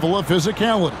great level of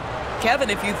physicality. Kevin,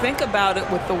 if you think about it,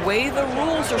 with the way the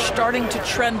rules are starting to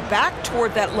trend back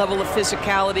toward that level of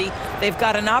physicality, they've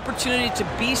got an opportunity to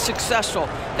be successful.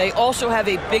 They also have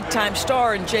a big-time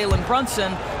star in Jalen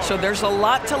Brunson, so there's a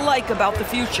lot to like about the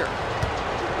future.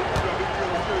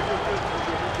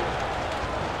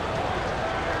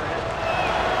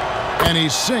 And he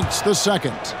sinks the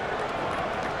second.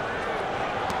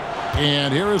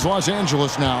 And here is Los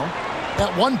Angeles now.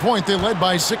 At one point, they led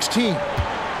by 16.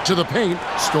 To the paint,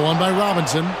 stolen by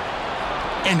Robinson.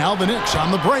 And now the Knicks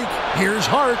on the break. Here's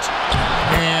Hart.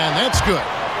 And that's good.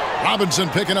 Robinson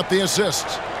picking up the assist.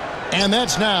 And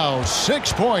that's now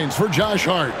 6 points for Josh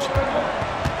Hart.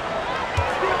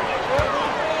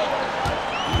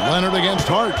 Leonard against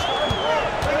Hart.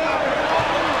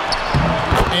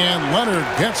 And Leonard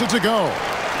gets it to go.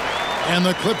 And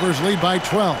the Clippers lead by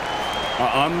 12.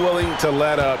 Unwilling to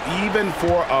let up even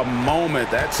for a moment.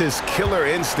 That's his killer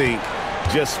instinct,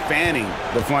 just fanning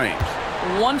the flames.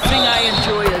 One thing I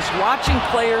enjoy is watching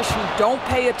players who don't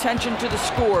pay attention to the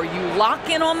score. You lock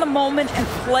in on the moment and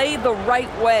play the right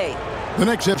way. The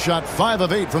Knicks have shot 5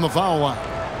 of 8 from the foul line.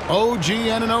 OG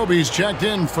Anunoby's checked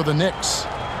in for the Knicks.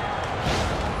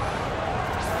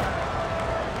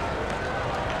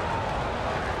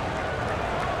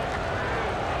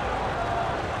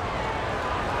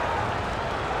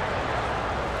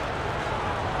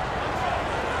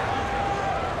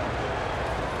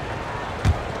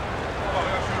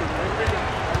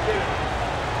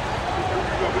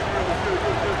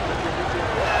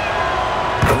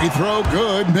 Free throw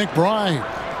good, McBride.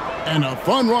 And a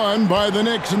fun run by the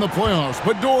Knicks in the playoffs.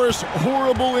 But Doris,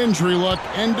 horrible injury luck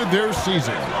ended their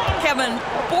season. Kevin,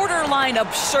 borderline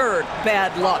absurd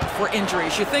bad luck for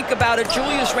injuries. You think about it,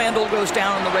 Julius Randle goes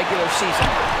down in the regular season.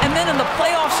 And then in the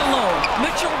playoffs alone,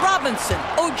 Mitchell Robinson,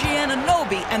 OG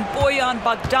Anunoby, and Bojan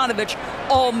Bogdanovic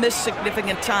all missed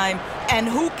significant time. And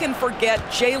who can forget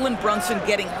Jalen Brunson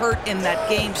getting hurt in that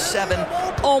Game 7?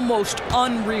 Almost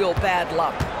unreal bad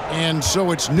luck. And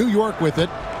so it's New York with it.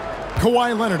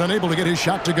 Kawhi Leonard unable to get his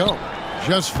shot to go.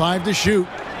 Just 5 to shoot.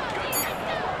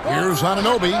 Here's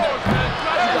Anunoby.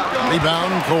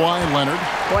 Rebound, Kawhi Leonard.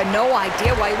 Boy, no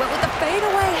idea why he went with the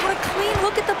fadeaway. Had a clean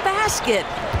look at the basket.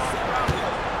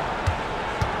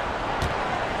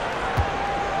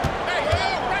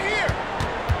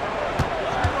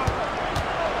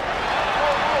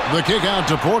 The kick out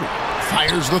to Porter.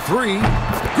 Fires the 3.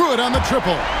 Good on the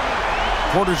triple.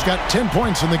 Porter's got 10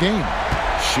 points in the game.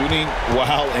 Shooting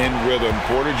while in rhythm.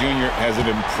 Porter Jr. has an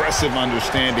impressive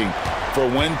understanding for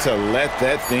when to let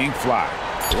that thing fly.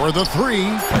 For the 3.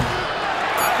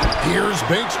 Here's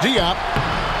Bates Diop.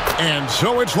 And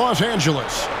so it's Los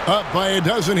Angeles. Up by a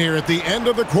dozen here at the end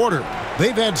of the quarter.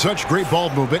 They've had such great ball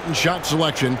movement and shot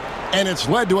selection, and it's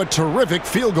led to a terrific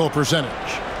field goal percentage.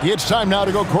 It's time now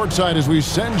to go courtside as we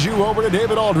send you over to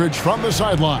David Aldridge from the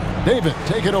sideline. David,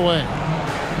 take it away.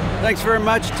 Thanks very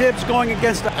much. Tibbs going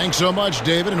against... Thanks so much,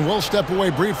 David, and we'll step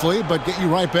away briefly, but get you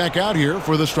right back out here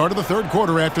for the start of the third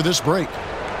quarter after this break.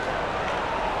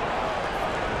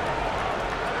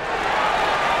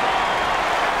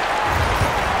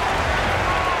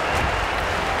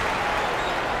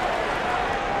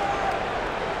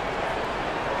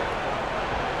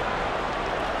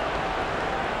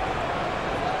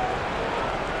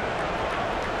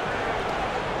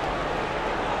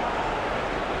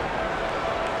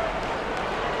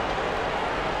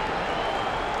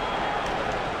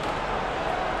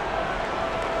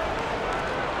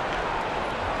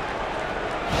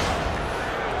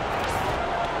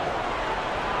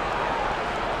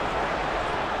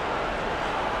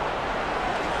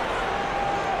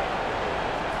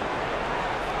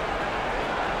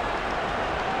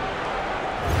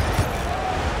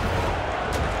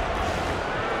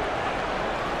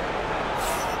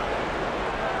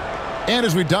 And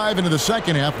as we dive into the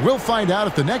second half, we'll find out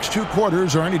if the next 2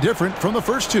 quarters are any different from the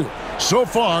first 2. So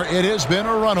far, it has been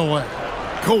a runaway.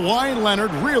 Kawhi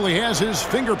Leonard really has his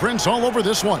fingerprints all over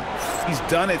this one. He's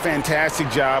done a fantastic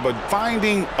job of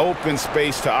finding open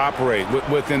space to operate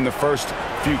within the first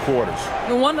few quarters.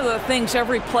 One of the things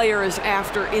every player is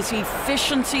after is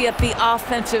efficiency at the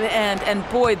offensive end. And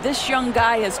boy, this young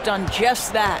guy has done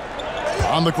just that.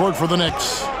 On the court for the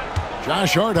Knicks,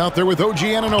 Josh Hart out there with OG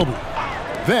Anunoby.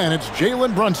 Then it's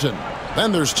Jalen Brunson.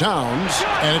 Then there's Towns,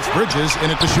 and it's Bridges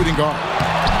in at the shooting guard.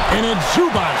 And it's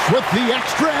Zubac with the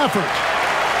extra effort.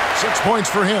 6 points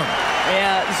for him.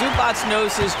 Yeah, Zubac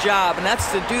knows his job, and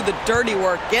that's to do the dirty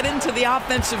work. Get into the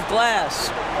offensive glass.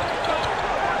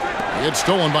 It's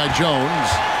stolen by Jones.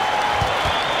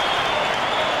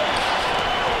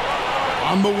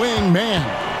 On the wing, man.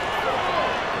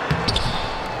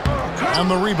 And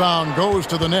the rebound goes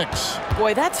to the Knicks.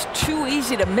 Boy, that's too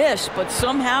easy to miss, but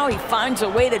somehow he finds a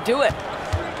way to do it.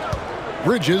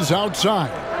 Bridges outside.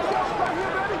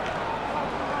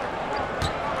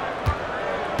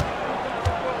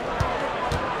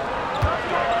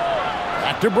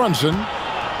 Back to Brunson.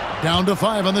 Down to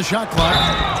 5 on the shot clock.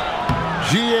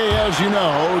 GA, as you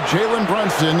know, Jalen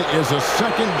Brunson is a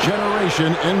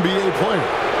second-generation NBA player.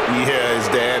 Yeah, his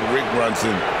dad, Rick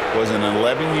Brunson, was an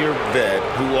 11-year vet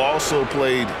who also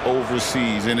played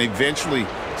overseas and eventually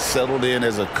settled in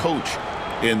as a coach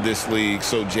in this league.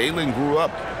 So Jalen grew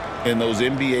up in those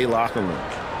NBA locker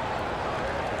rooms.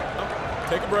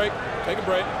 Take a break. Take a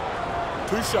break.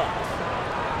 2 shots.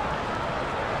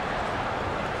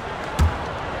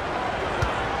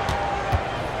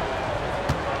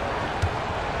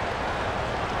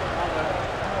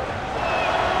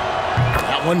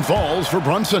 That one falls for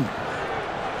Brunson.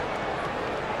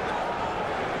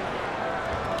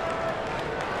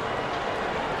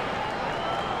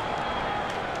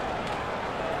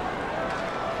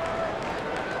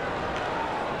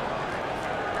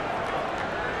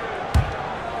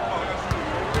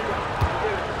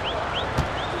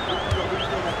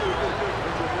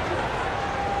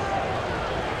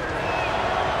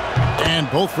 And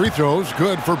both free throws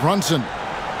good for Brunson.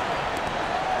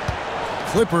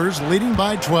 Clippers leading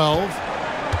by 12.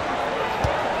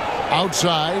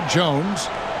 Outside, Jones.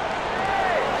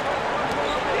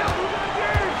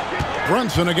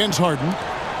 Brunson against Harden.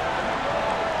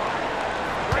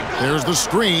 There's the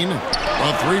screen.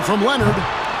 A three from Leonard.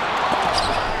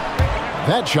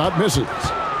 That shot misses.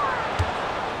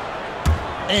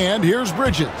 And here's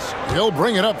Bridges. He'll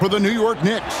bring it up for the New York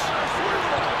Knicks.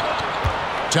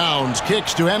 Towns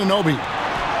kicks to Anunoby.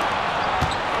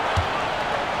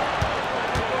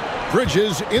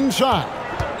 Bridges inside.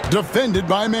 Defended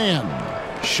by man.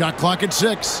 Shot clock at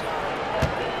 6.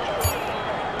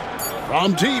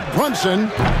 From deep,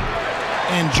 Brunson.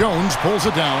 And Jones pulls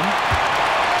it down.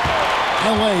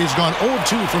 LA has gone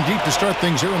 0-2 from deep to start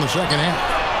things here in the second half.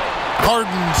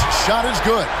 Harden's shot is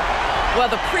good. Well,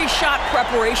 the pre-shot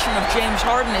preparation of James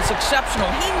Harden is exceptional.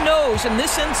 He knows in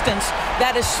this instance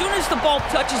that as soon as the ball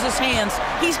touches his hands,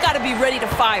 he's got to be ready to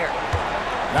fire.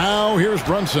 Now here's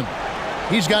Brunson.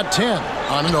 He's got 10.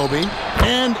 Anunoby.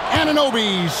 And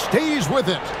Anunoby stays with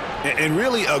it. And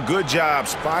really a good job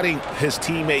spotting his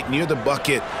teammate near the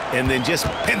bucket and then just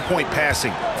pinpoint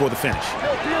passing for the finish.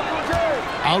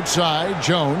 Outside,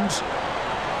 Jones.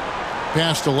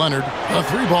 Pass to Leonard. A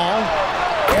three ball.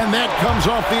 And that comes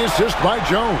off the assist by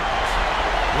Jones.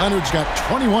 Leonard's got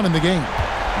 21 in the game.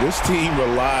 This team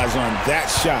relies on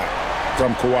that shot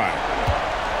from Kawhi.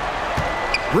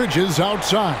 Bridges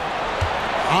outside.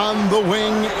 On the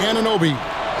wing, Anunoby.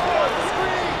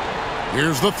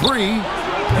 Here's the three.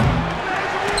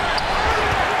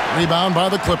 Rebound by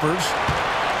the Clippers.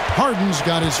 Harden's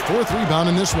got his 4th rebound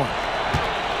in this one.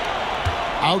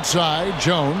 Outside,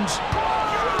 Jones.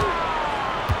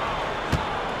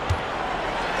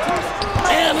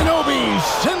 Anunoby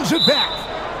sends it back.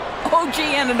 OG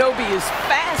Anunoby is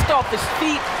fast off his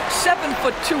feet.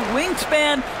 7'2"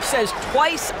 wingspan, says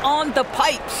twice on the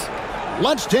pipes.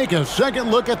 Let's take a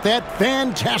second look at that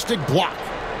fantastic block.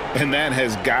 And that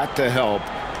has got to help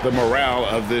the morale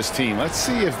of this team. Let's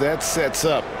see if that sets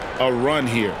up a run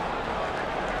here.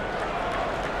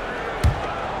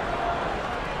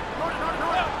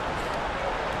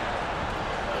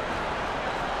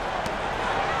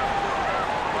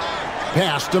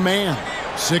 Pass to man.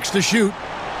 6 to shoot.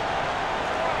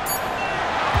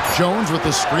 Jones with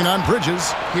the screen on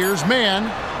Bridges. Here's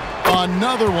man.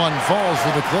 Another one falls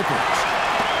for the Clippers.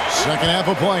 Second half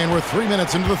of play, and we're 3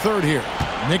 minutes into the third here.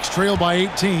 Knicks trail by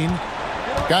 18.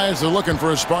 Guys are looking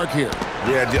for a spark here.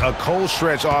 Yeah, a cold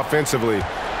stretch offensively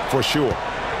for sure.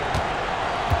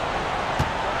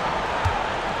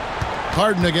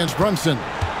 Harden against Brunson.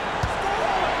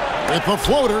 With the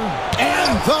floater,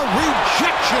 and the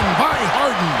rejection by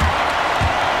Harden.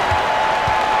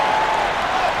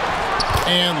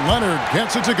 And Leonard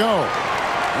gets it to go.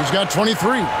 He's got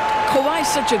 23. Kawhi's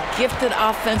such a gifted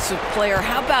offensive player.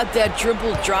 How about that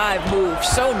dribble drive move?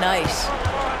 So nice.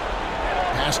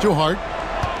 Pass to Hart.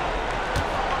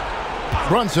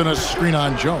 Brunson a screen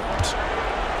on Jones.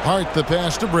 Hart the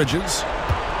pass to Bridges.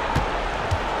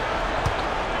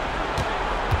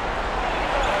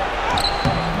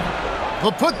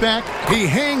 The putback, he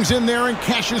hangs in there and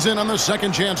cashes in on the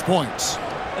second chance points.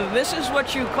 This is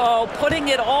what you call putting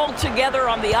it all together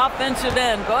on the offensive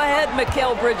end. Go ahead,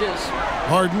 Mikal Bridges.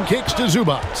 Harden kicks to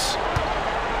Zubac.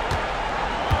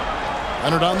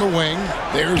 Leonard on the wing.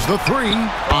 There's the three.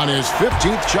 On his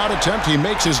 15th shot attempt, he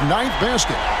makes his 9th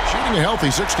basket. Shooting a healthy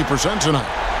 60% tonight.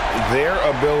 Their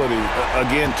ability,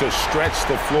 again, to stretch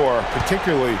the floor,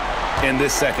 particularly in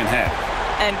this second half.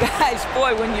 And guys,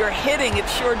 boy, when you're hitting, it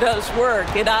sure does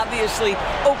work. It obviously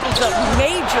opens up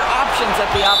major options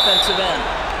at the offensive end.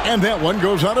 And that one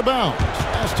goes out of bounds.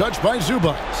 Last touch by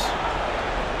Zubac.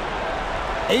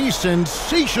 A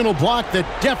sensational block that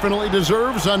definitely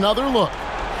deserves another look.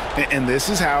 And this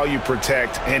is how you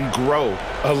protect and grow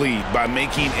a lead, by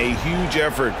making a huge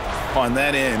effort on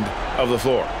that end of the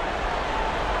floor.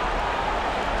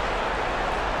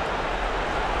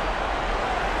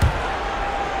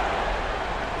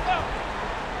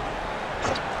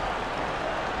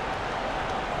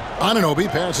 Anunoby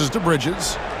passes to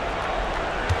Bridges.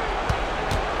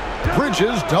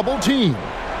 Bridges double team.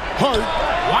 Hart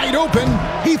wide open.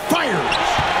 He fires.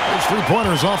 His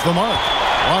three-pointers off the mark.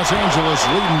 Los Angeles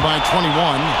leading by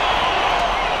 21.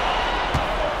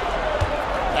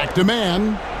 Back to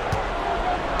man.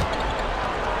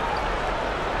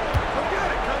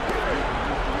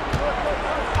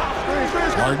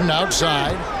 Harden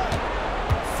outside.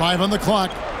 5 on the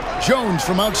clock. Jones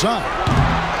from outside.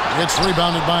 It's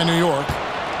rebounded by New York.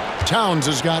 Towns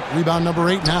has got rebound number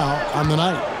 8 now on the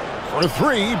night. For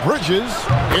 3, Bridges.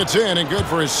 It's in and good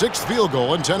for his 6th field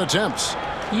goal in 10 attempts.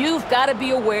 You've got to be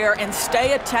aware and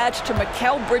stay attached to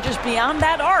Mikal Bridges beyond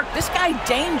that arc. This guy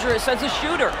dangerous as a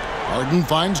shooter. Harden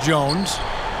finds Jones.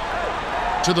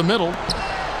 To the middle.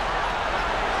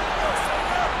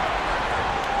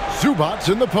 Zubac's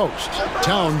in the post.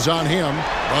 Towns on him.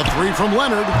 A 3 from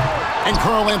Leonard. And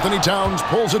Karl-Anthony Towns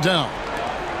pulls it down.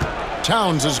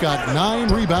 Towns has got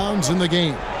 9 rebounds in the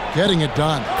game. Getting it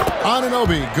done.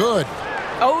 Anunoby, good.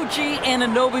 OG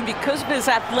Anunoby, because of his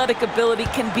athletic ability,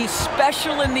 can be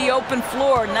special in the open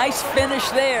floor. Nice finish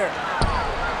there.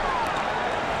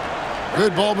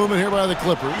 Good ball movement here by the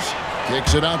Clippers.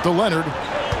 Kicks it out to Leonard.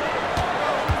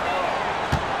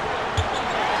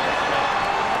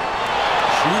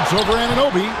 Shoots over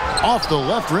Anunoby. Off the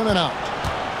left rim and out.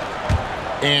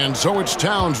 And so it's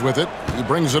Towns with it. He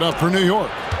brings it up for New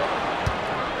York.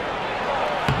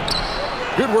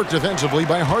 Good work defensively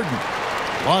by Harden.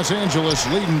 Los Angeles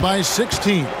leading by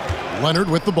 16. Leonard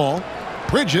with the ball.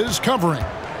 Bridges covering.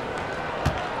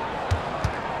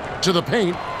 To the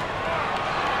paint.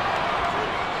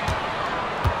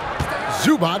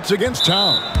 Zubac's against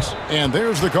Towns. And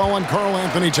there's the call on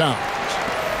Karl-Anthony Towns.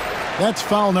 That's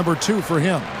foul number 2 for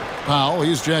him. Powell,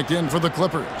 he's checked in for the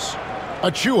Clippers.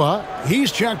 Achiuwa,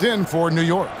 he's checked in for New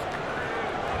York.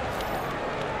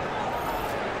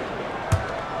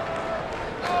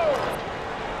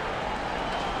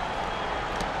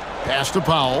 Pass to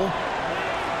Powell.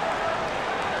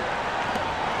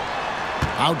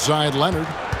 Outside Leonard.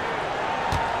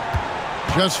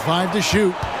 Just 5 to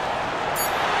shoot.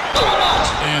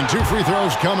 And 2 free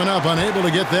throws coming up. Unable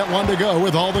to get that one to go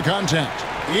with all the contact.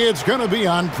 It's going to be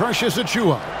on Precious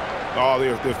Achiuwa. Oh,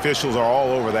 the officials are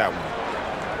all over that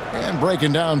one. And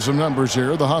breaking down some numbers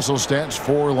here, the hustle stats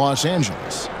for Los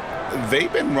Angeles.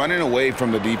 They've been running away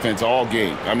from the defense all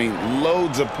game. I mean,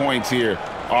 loads of points here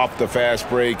off the fast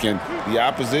break, and the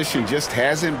opposition just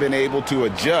hasn't been able to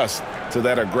adjust to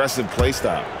that aggressive play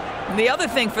style. The other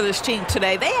thing for this team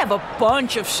today, they have a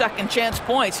bunch of second chance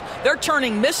points. They're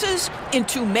turning misses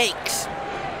into makes.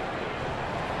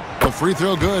 A free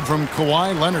throw good from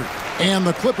Kawhi Leonard. And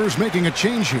the Clippers making a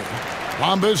change here.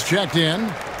 Bamba's checked in.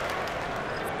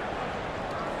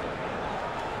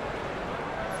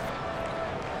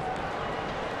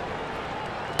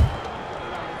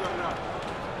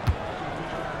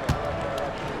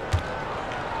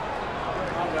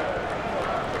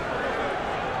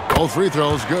 Both free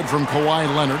throws good from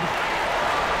Kawhi Leonard.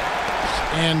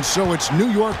 And so it's New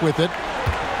York with it.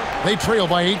 They trail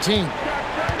by 18.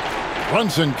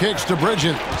 Brunson kicks to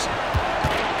Bridges.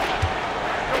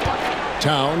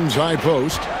 Towns high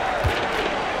post.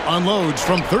 Unloads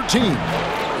from 13.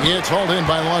 It's hauled in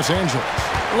by Los Angeles.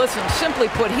 Listen, simply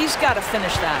put, he's got to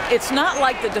finish that. It's not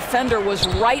like the defender was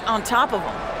right on top of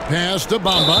him. Pass to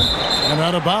Bamba. And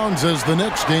out of bounds as the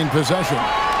Knicks gain possession.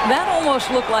 That almost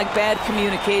looked like bad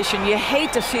communication. You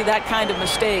hate to see that kind of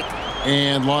mistake.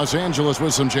 And Los Angeles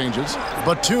with some changes.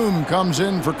 Batum comes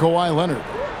in for Kawhi Leonard.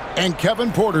 And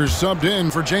Kevin Porter's subbed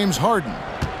in for James Harden.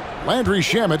 Landry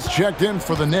Shamet's checked in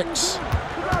for the Knicks.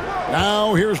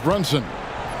 Now here's Brunson.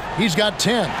 He's got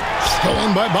 10.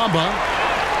 Stolen by Bamba.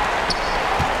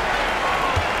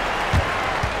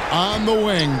 On the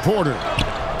wing, Porter.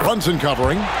 Brunson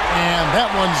covering. And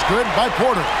that one's good by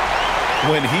Porter.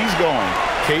 When he's going,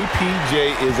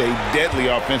 KPJ is a deadly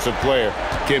offensive player.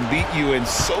 Can beat you in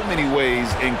so many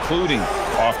ways, including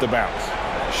off the bounce.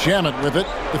 Shamet with it,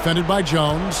 defended by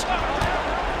Jones.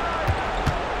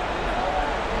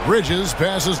 Bridges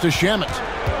passes to Shamet.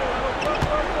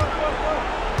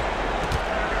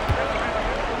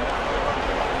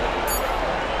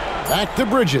 Back to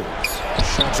Bridges.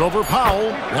 Shoots over Powell.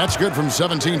 That's good from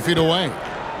 17 feet away.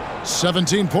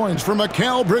 17 points for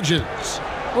Mikal Bridges.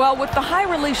 Well, with the high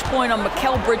release point on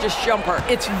Mikal Bridges' jumper,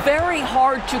 it's very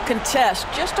hard to contest.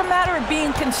 Just a matter of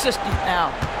being consistent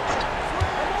now.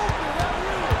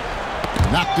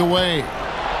 Knocked away.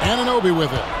 Anunoby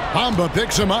with it. Bamba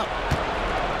picks him up.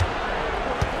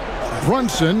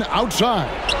 Brunson outside.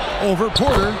 Over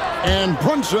Porter. And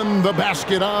Brunson the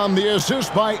basket on the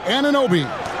assist by Anunoby.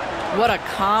 What a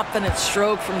confident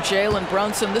stroke from Jalen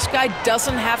Brunson. This guy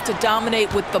doesn't have to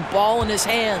dominate with the ball in his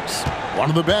hands. One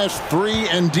of the best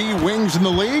 3-and-D wings in the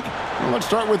league. Well, let's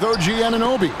start with OG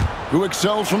Anunoby, who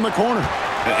excels from the corner.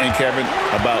 And Kevin,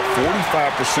 about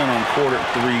 45% on quarter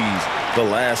threes the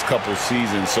last couple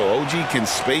seasons. So OG can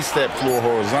space that floor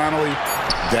horizontally.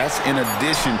 That's in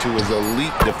addition to his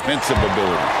elite defensive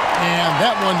ability. And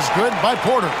that one's good by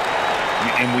Porter.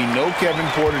 And we know Kevin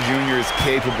Porter Jr. is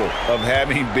capable of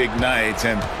having big nights.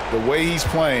 And the way he's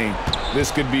playing,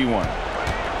 this could be one.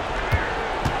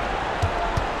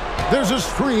 There's a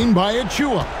screen by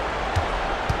𝗃𝙗.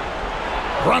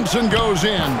 Brunson goes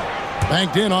in.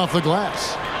 Banked in off the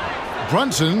glass.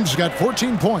 Brunson's got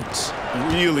 14 points.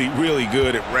 Really, really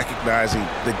good at recognizing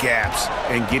the gaps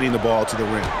and getting the ball to the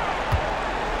rim.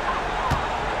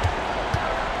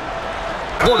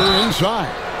 Porter inside.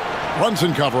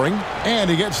 Brunson covering, and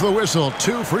he gets the whistle.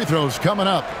 2 free throws coming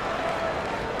up.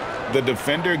 The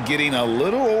defender getting a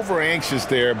little over anxious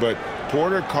there, but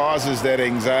Porter causes that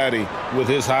anxiety with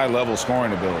his high-level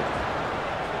scoring ability.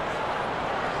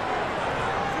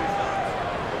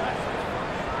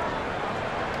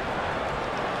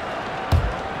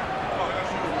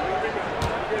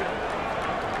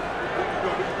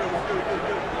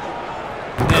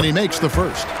 And he makes the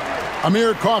first.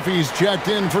 𝗵𝘳𝐿𝐼's checked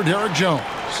in for Derrick Jones.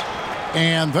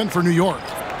 And then for New York,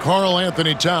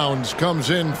 Karl-Anthony Towns comes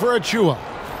in for 𝗃𝙗.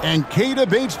 And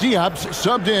𝘗𝙗𝙧𝙗𝗍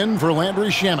subbed in for Landry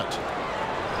Shamet.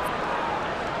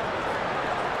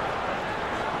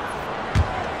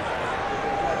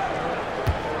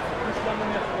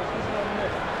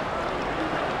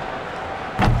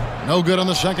 No good on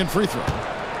the second free throw.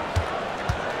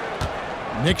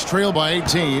 Knicks trail by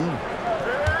 18.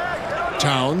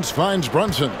 Towns finds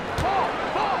Brunson.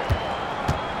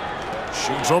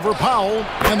 Shoots over Powell,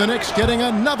 and the Knicks getting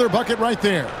another bucket right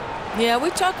there. Yeah, we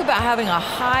talk about having a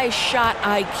high shot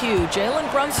IQ. Jalen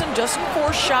Brunson doesn't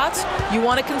force shots. You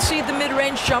want to concede the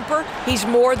mid-range jumper, he's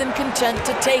more than content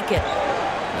to take it.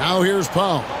 Now here's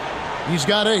Powell. He's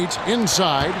got 8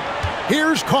 inside.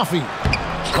 Here's 𝗏𝐻𝐵.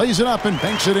 Plays it up and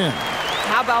banks it in.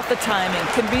 How about the timing?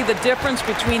 Could be the difference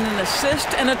between an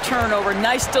assist and a turnover.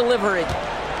 Nice delivery.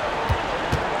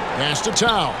 Pass to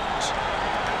Towns.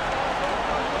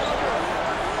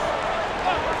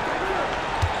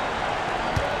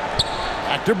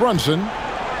 Back to Brunson.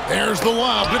 There's the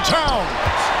lob to Towns.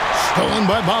 Stolen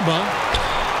by 𝗵𝘆.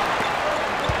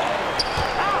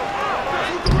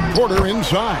 Porter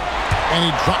inside. And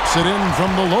he drops it in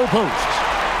from the low post.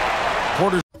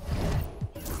 Porter.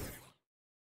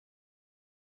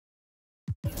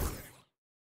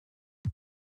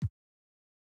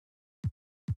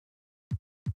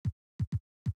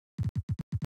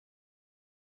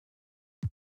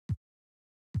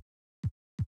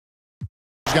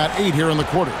 Got 8 here in the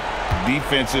quarter.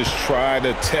 Defenses try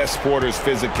to test Porter's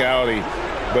physicality,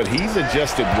 but he's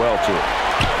adjusted well to it.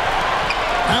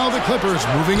 Now the Clippers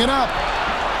moving it up.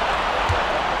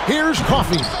 Here's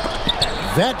𝗏𝐻𝐵.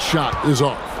 That shot is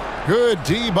off. Good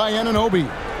D by Anunoby.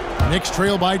 Knicks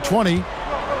trail by 20.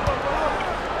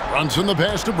 Brunson the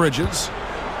pass to Bridges.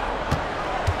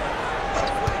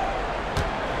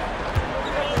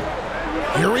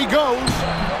 Here he goes.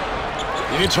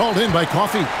 It's hauled in by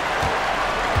𝗏𝐻𝐵.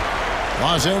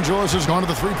 Los Angeles has gone to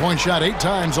the three-point shot 8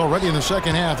 times already in the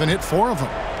second half and hit 4 of them.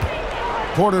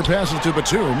 Porter passes to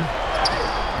Batum.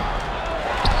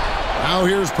 Now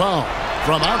here's Powell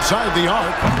from outside the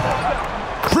arc.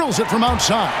 Drills it from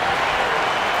outside.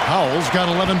 Powell's got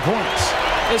 11 points.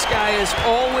 This guy is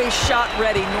always shot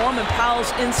ready. Norman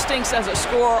Powell's instincts as a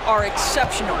scorer are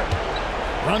exceptional.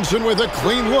 Brunson with a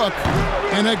clean look.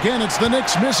 And again, it's the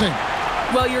Knicks missing.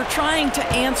 Well, you're trying to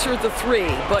answer the 3,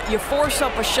 but you force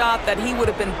up a shot that he would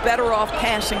have been better off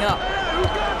passing up.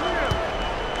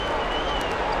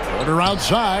 Porter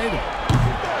outside.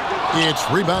 It's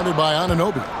rebounded by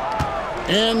Anunoby.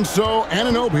 And so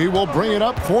Anunoby will bring it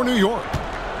up for New York.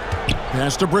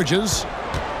 Pass to Bridges.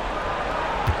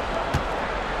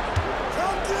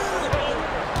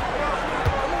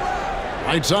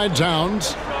 Right side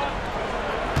Towns.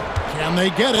 Can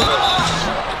they get it?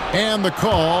 And the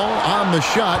call on the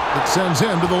shot that sends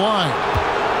him to the line.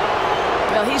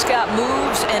 Well, he's got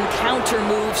moves and counter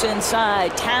moves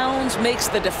inside. Towns makes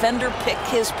the defender pick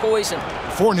his poison.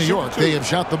 For New York, they have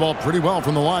shot the ball pretty well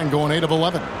from the line, going 8 of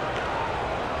 11.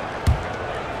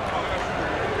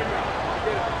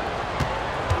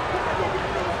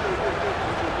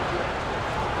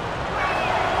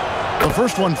 The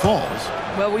first one falls.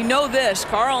 Well, we know this.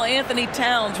 Karl-Anthony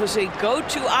Towns was a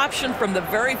go-to option from the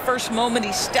very first moment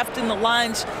he stepped in the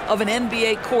lines of an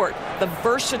NBA court. The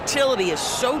versatility is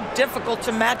so difficult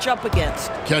to match up against.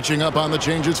 Catching up on the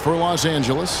changes for Los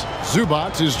Angeles.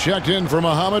 Zubac is checked in for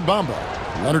Mohamed Bamba.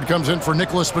 Leonard comes in for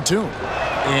Nicholas Batum.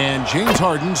 And James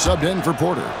Harden subbed in for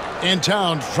Porter. And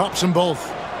Towns drops them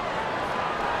both.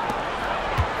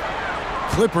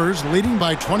 Clippers leading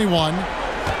by 21.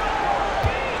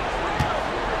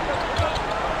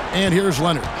 And here's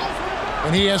Leonard.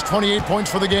 And he has 28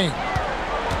 points for the game.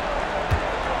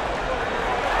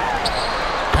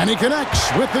 And he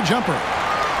connects with the jumper.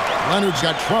 Leonard's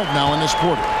got 12 now in this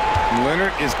quarter.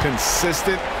 Leonard is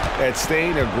consistent at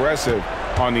staying aggressive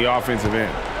on the offensive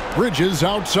end. Bridges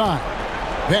outside.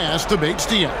 Pass to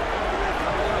𝙃𝙀🐃.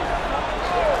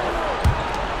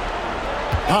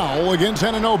 Powell against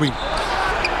Anunoby.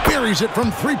 Buries it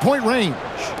from three-point range.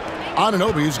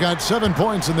 Anunoby's got 7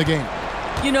 points in the game.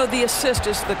 You know, the assist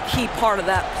is the key part of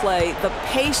that play. The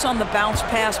pace on the bounce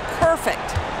pass,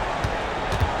 perfect.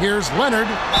 Here's Leonard.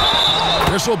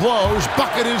 Whistle blows.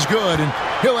 Bucket is good, and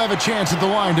he'll have a chance at the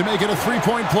line to make it a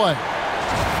three-point play.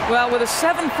 Well, with a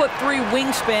 7'3"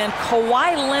 wingspan,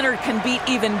 Kawhi Leonard can beat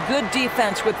even good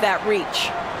defense with that reach.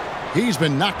 He's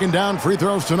been knocking down free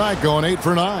throws tonight, going 8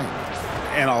 for 9.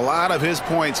 And a lot of his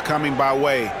points coming by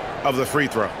way of the free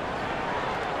throw.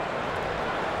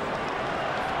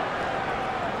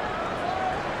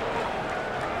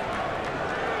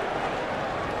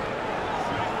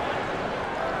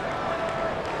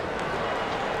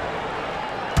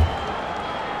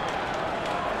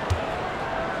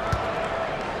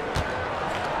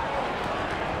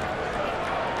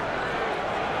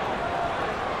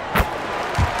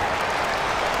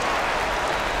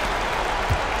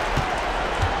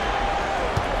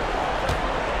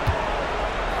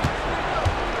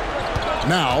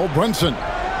 Now Brunson.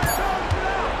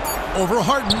 Over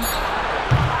Harden.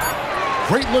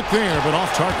 Great look there, but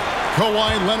off target.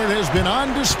 Kawhi Leonard has been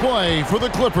on display for the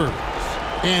Clippers.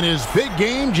 And his big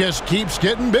game just keeps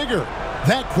getting bigger.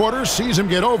 That quarter sees him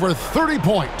get over 30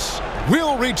 points.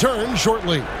 We'll return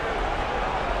shortly.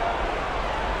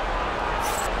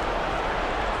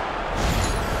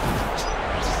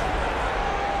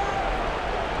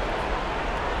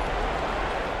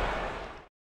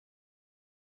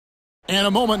 And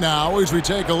a moment now as we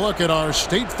take a look at our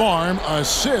State Farm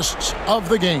assists of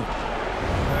the game.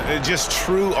 Just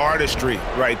true artistry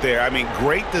right there. I mean,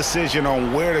 great decision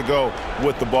on where to go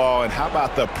with the ball, and how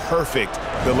about the perfect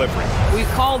delivery? We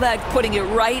call that putting it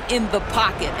right in the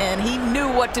pocket, and he knew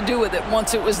what to do with it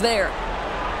once it was there.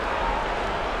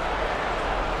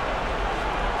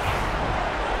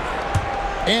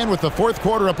 And with the fourth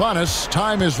quarter upon us,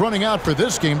 time is running out for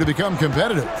this game to become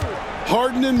competitive.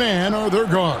 Harden and Mann are their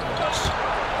guards.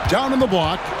 Down in the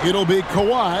block, it'll be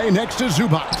Kawhi next to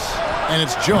Zubac. And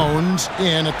it's Jones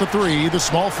in at the 3, the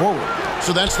small forward.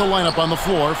 So that's the lineup on the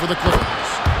floor for the Clippers.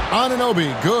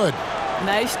 Anunoby, good.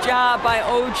 Nice job by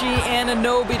OG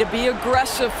Anunoby to be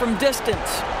aggressive from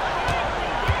distance.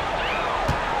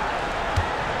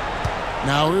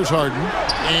 Now here's Harden.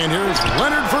 And here's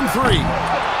Leonard from 3.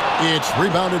 It's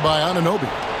rebounded by Anunoby.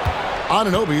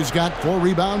 Anunoby's got 4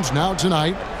 rebounds now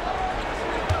tonight.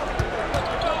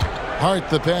 Hart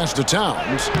the pass to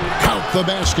Towns. Count the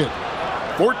basket.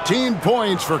 14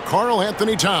 points for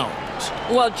Karl-Anthony Towns.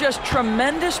 Well, just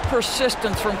tremendous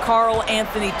persistence from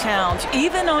Karl-Anthony Towns.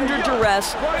 Even under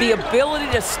duress, the ability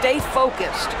to stay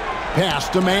focused. Pass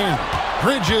to Mann.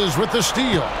 Bridges with the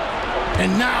steal.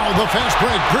 And now the fast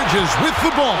break. Bridges with the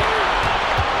ball.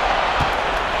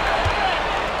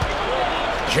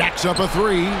 Jacks up a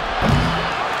 3.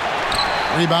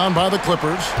 Rebound by the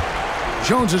Clippers.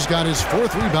 Jones has got his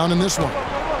 4th rebound in this one.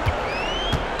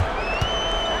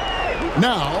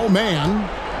 Now Mann,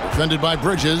 defended by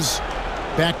Bridges.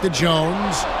 Back to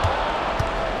Jones.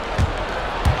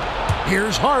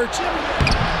 Here's Hart.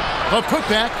 A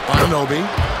putback. Anunoby.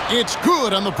 It's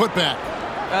good on the putback.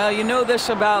 You know this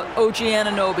about OG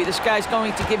Anunoby. This guy's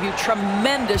going to give you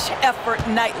tremendous effort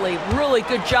nightly. Really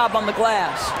good job on the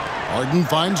glass. Harden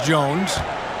finds Jones.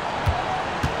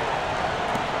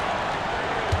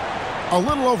 A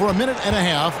little over a minute and a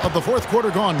half of the fourth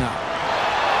quarter gone now.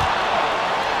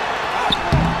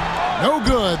 No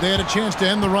good. They had a chance to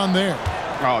end the run there.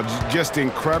 Oh, just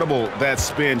incredible. That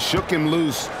spin shook him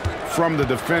loose from the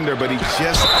defender, but he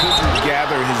just couldn't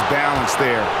gather his balance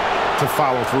there to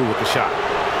follow through with the shot.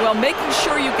 Well, making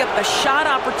sure you get the shot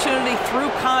opportunity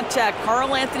through contact.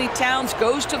 Karl-Anthony Towns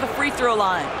goes to the free throw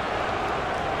line.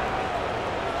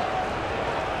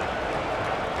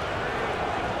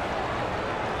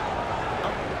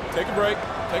 Take a break.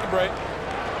 Take a break.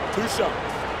 2 shots.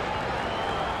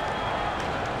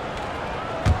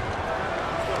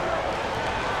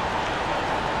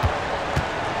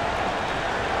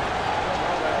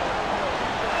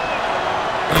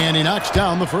 And he knocks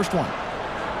down the first one.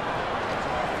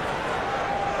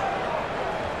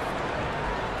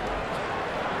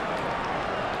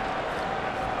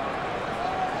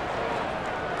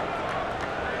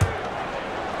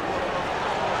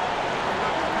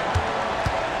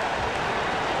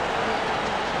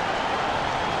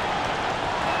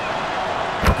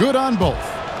 Good on both.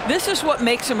 This is what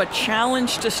makes him a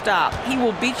challenge to stop. He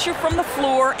will beat you from the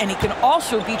floor, and he can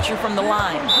also beat you from the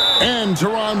line. And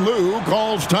Tyronn Lue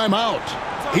calls timeout.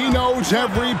 He knows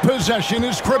every possession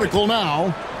is critical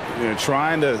now. You're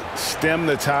trying to stem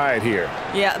the tide here.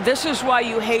 Yeah, this is why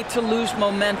you hate to lose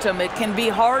momentum. It can be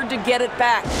hard to get it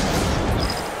back.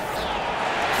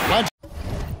 Let's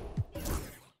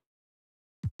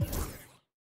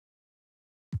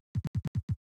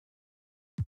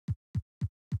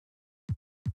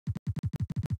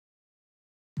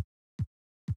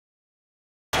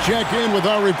check in with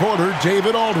our reporter,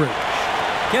 𝗵𝘆𝗆.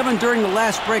 Kevin, during the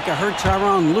last break, I heard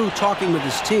Tyronn Lue talking with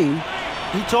his team.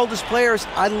 He told his players,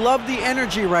 "I love the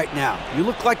energy right now. You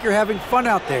look like you're having fun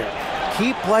out there.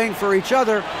 Keep playing for each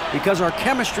other because our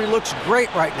chemistry looks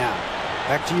great right now."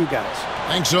 Back to you guys.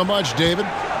 Thanks so much, David.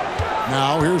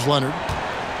 Now, here's Leonard.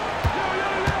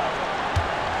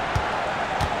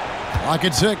 Clock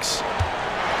at 6.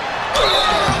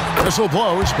 Whistle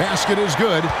blows. Basket is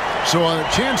good. So a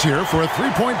chance here for a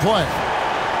three-point play.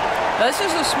 This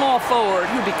is a small forward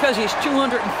who, because he's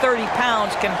 230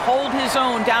 pounds, can hold his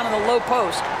own down in the low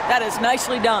post. That is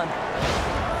nicely done.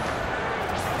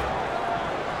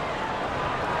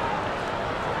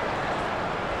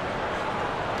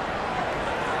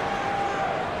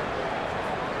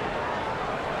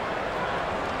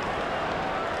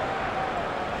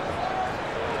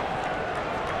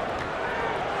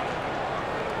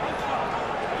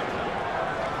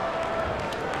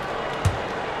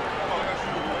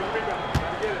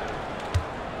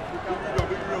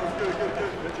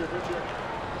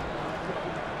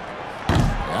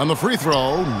 On the free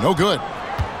throw, no good.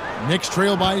 Knicks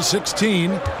trail by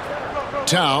 16.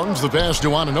 Towns, the pass to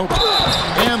Anunoby.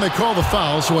 And they call the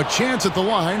foul, so a chance at the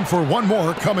line for one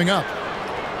more coming up.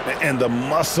 And the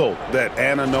muscle that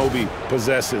Anunoby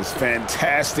possesses,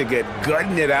 fantastic at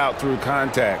gutting it out through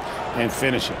contact and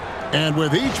finishing. And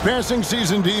with each passing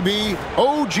season, DB,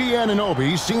 OG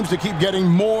Anunoby seems to keep getting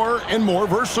more and more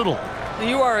versatile.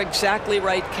 You are exactly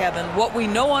right, Kevin. What we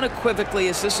know unequivocally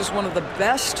is this is one of the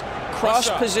best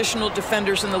cross-positional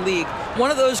defenders in the league.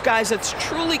 One of those guys that's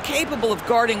truly capable of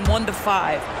guarding 1 to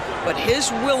 5. But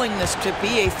his willingness to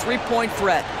be a three-point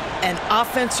threat, an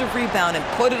offensive rebound, and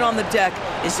put it on the deck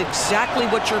is exactly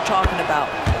what you're talking about.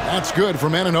 That's good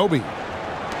from Anunoby.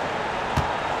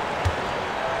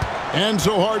 And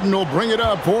so Harden will bring it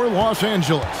up for Los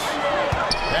Angeles.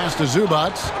 Pass to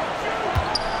Zubac.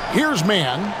 Here's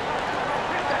Mann.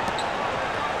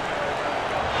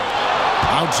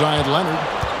 Outside Leonard.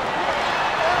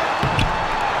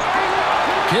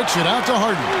 Kicks it out to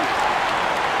Harden.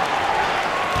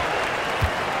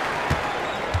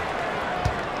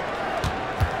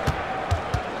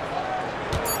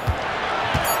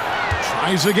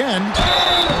 Tries again.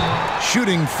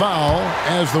 Shooting foul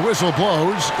as the whistle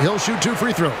blows. He'll shoot 2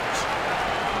 free throws.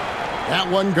 That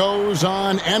one goes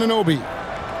on Anunoby.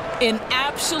 An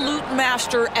absolute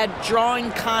master at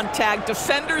drawing contact.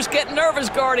 Defenders get nervous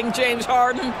guarding James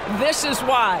Harden. This is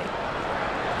why.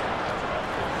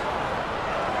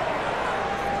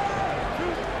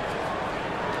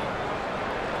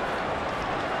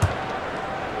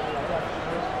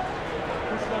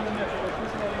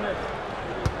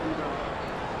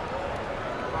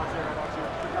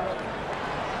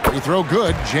 Free throw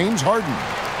good, James Harden.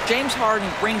 James Harden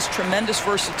brings tremendous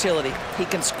versatility. He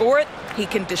can score it, he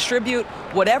can distribute.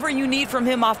 Whatever you need from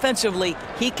him offensively,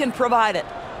 he can provide it.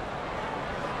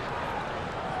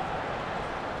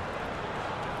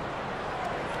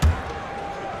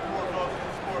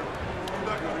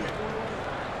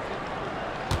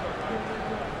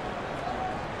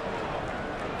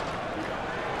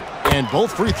 And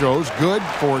both free throws good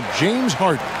for James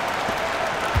Harden.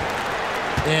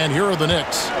 And here are the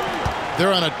Knicks.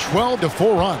 They're on a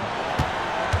 12-4 run.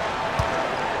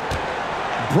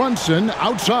 Brunson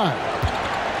outside.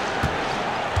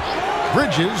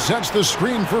 Bridges sets the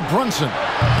screen for Brunson.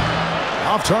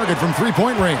 Off target from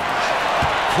three-point range.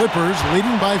 Clippers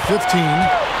leading by 15.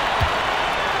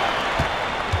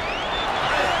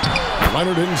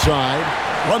 Leonard inside.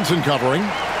 Brunson covering.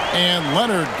 And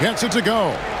Leonard gets it to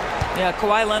go. Yeah,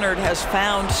 Kawhi Leonard has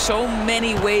found so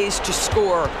many ways to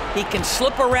score. He can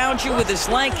slip around you with his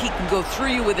length. He can go through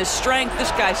you with his strength. This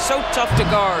guy's so tough to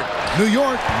guard. New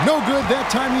York, no good that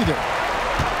time either.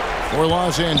 For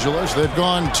Los Angeles, they've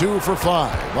gone 2 for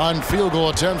 5 on field goal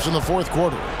attempts in the fourth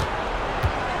quarter.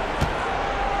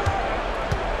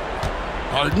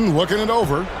 Harden looking it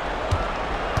over.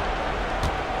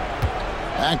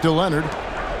 Back to Leonard.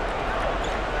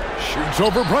 Shoots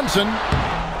over Brunson.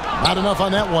 Not enough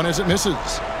on that one as it misses.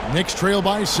 Knicks trail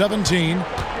by 17.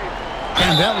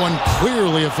 And that one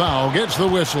clearly a foul. Gets the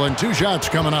whistle, and 2 shots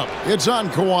coming up. It's on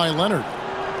Kawhi Leonard.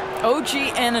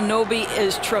 OG Anunoby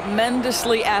is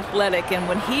tremendously athletic, and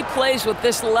when he plays with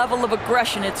this level of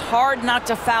aggression, it's hard not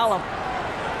to foul him.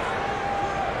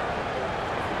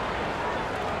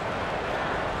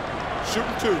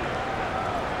 Shooting 2.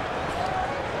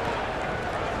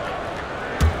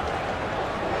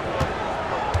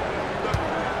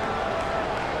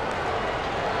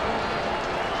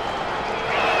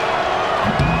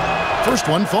 First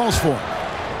one falls for him.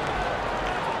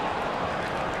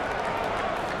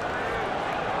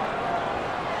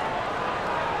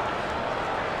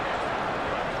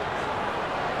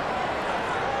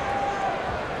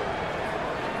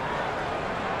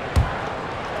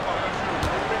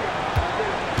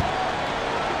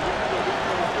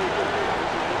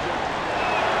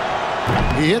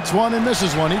 He hits one and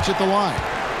misses one, each at the line.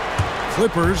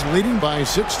 Clippers leading by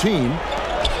 16.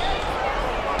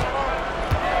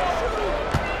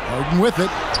 Harden with it.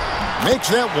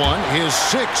 Makes that one his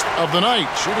 6th of the night.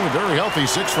 Shooting a very healthy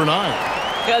 6 for 9.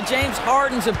 Yeah, James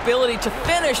Harden's ability to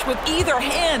finish with either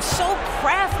hand, so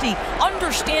crafty,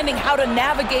 understanding how to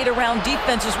navigate around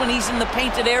defenses when he's in the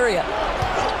painted area.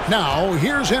 Now,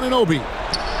 here's Anunoby.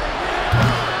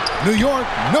 New York,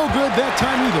 no good that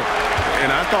time either.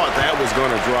 And I thought that was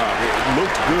going to drop. It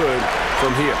looked good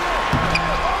from here.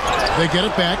 They get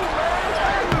it back.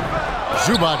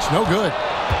 Zubac, no good.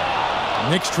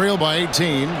 Knicks trail by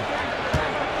 18.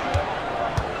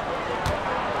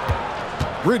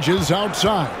 Bridges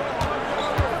outside.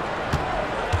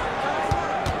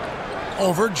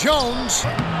 Over Jones.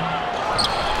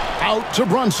 Out to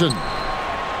Brunson.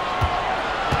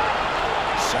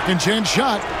 Second chance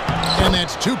shot. And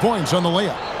that's 2 points on the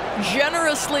layup.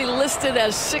 Generously listed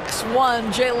as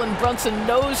 6'1", Jalen Brunson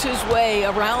knows his way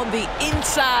around the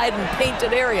inside and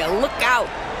painted area. Look out.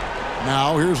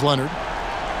 Now here's Leonard.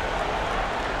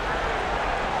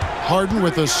 Harden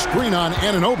with a screen on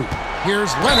Anunoby.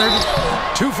 Here's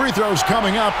Leonard. 2 free throws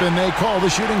coming up, and they call the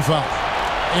shooting foul.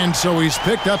 And so he's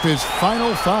picked up his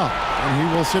final foul, and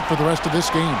he will sit for the rest of this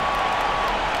game.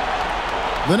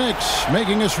 The Knicks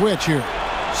making a switch here.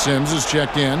 Sims is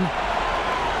checked in.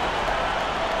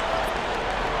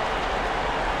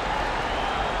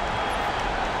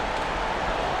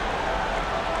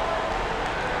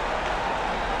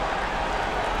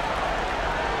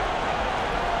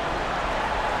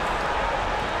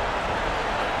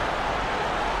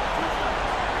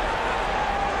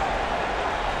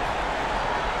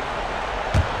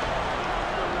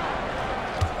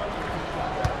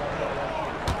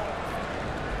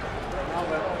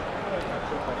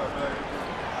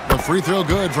 Free throw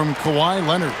good from Kawhi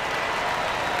Leonard.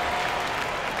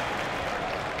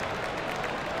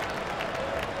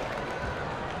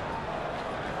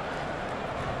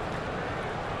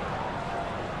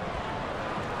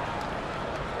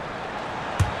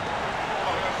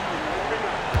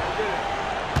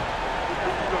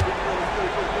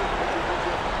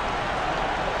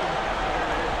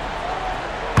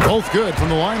 Both good from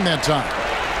the line that time.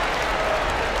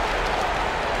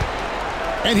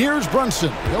 And here's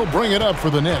Brunson. He'll bring it up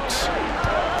for the Knicks.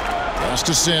 Pass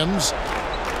to Sims.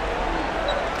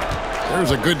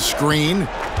 There's a good screen.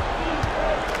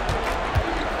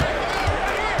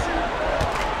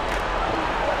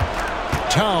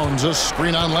 Towns a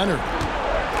screen on Leonard.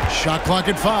 Shot clock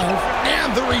at 5.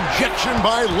 And the rejection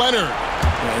by Leonard.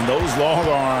 And those long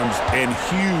arms and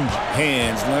huge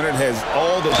hands, Leonard has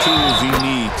all the tools he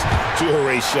needs to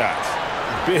erase shots.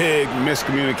 Big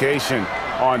miscommunication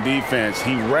on defense.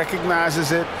 He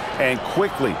recognizes it and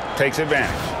quickly takes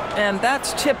advantage. And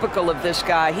that's typical of this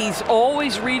guy. He's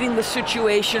always reading the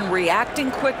situation, reacting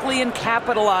quickly, and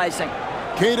capitalizing.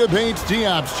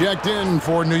 𝙃𝙝&𝗹𝟐's checked in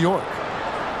for New York.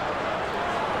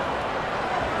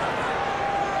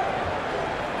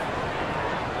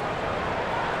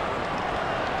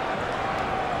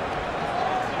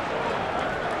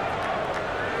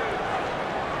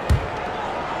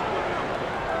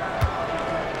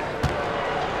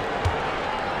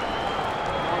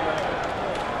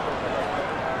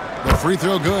 Free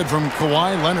throw good from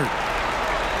Kawhi Leonard.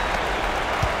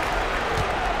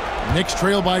 Knicks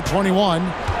trail by 21.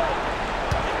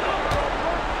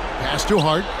 Pass to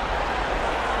Hart.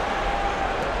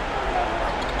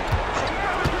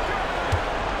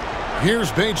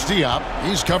 Here's 𝗵𝘆𝗹.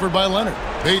 He's covered by Leonard.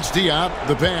 𝗵𝘆𝗹,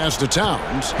 the pass to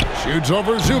Towns. Shoots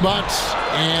over Zubac,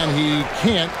 and he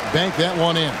can't bank that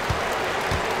one in.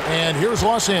 And here's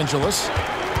Los Angeles.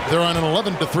 They're on an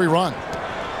 11-3 run.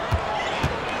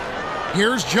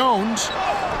 Here's Jones.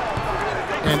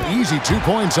 An easy 2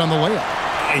 points on the layup.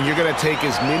 And you're going to take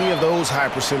as many of those high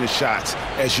percentage shots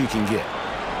as you can get.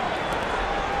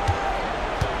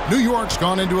 New York's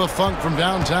gone into a funk from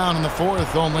downtown in the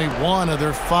fourth. Only one of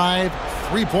their 5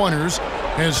 3-pointers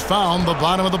has found the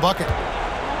bottom of the bucket.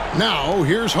 Now,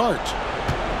 here's Hart.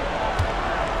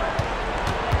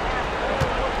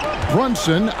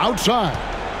 Brunson outside.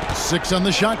 6 on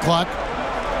the shot clock.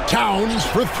 Towns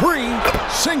for 3.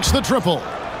 Sinks the triple.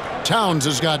 Towns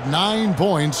has got 9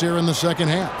 points here in the second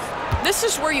half. This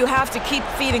is where you have to keep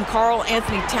feeding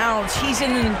Karl-Anthony Towns. He's in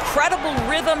an incredible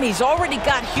rhythm. He's already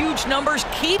got huge numbers.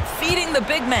 Keep feeding the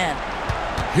big man.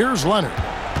 Here's Leonard.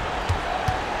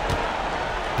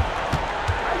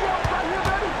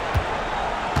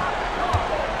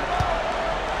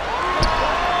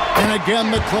 And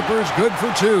again, the Clippers good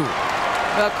for 2.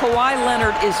 Kawhi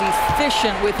Leonard is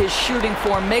efficient with his shooting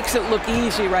form. Makes it look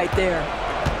easy right there.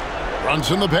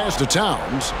 Brunson the pass to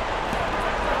Towns.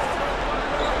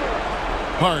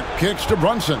 Hart kicks to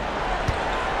Brunson.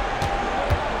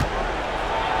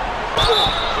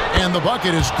 And the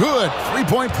bucket is good.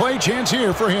 3-point play chance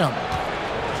here for him.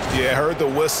 Yeah, heard the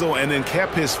whistle and then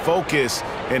kept his focus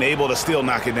and able to still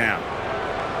knock it down.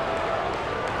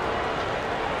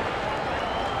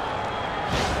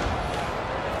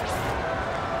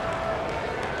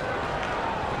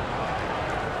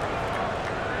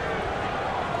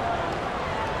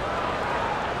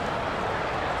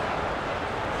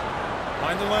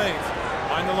 Mind the lanes.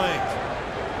 Mind the lanes.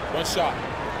 One shot.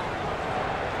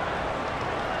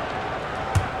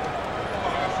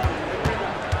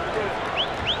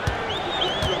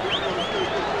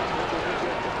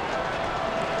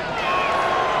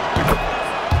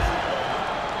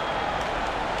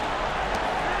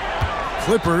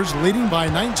 Clippers leading by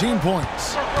 19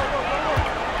 points.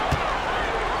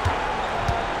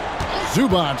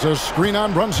 Zubac a screen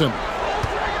on Brunson.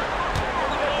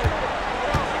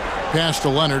 Pass to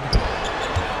Leonard.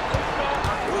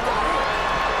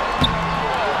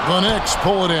 The Knicks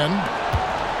pull it in.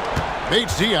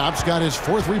 𝗵𝘁𝘂 got his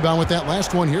 4th rebound with that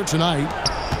last one here tonight.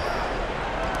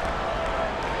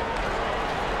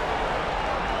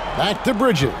 Back to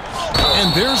Bridges.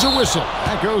 And there's a whistle.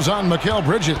 That goes on Mikal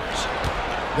Bridges.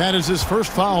 That is his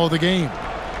first foul of the game.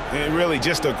 And really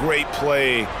just a great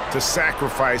play to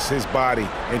sacrifice his body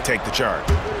and take the charge.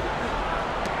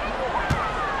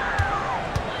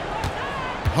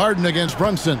 Harden against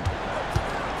Brunson.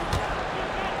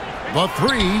 The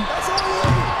 3.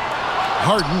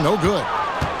 Harden, no good.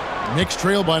 Knicks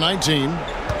trail by 19.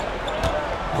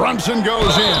 Brunson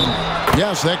goes in.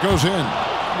 Yes, that goes in.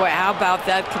 Boy, how about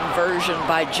that conversion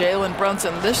by Jalen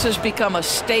Brunson? This has become a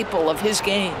staple of his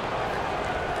game.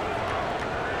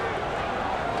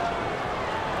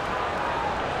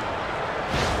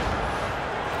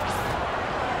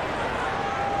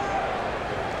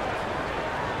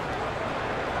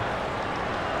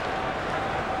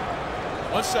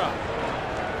 One shot.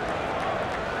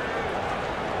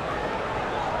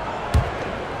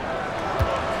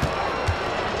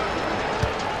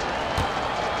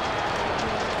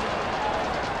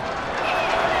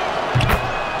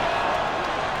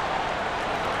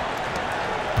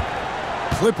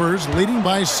 Clippers leading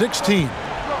by 16.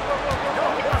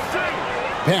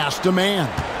 Pass to man.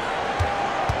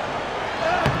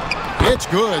 It's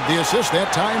good. The assist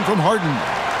that time from Harden.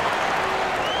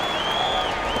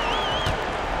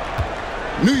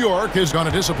 New York has gone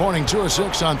a disappointing 2 of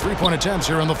 6 on 3-point attempts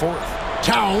here in the 4th.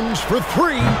 Towns for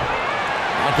 3.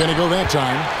 Not going to go that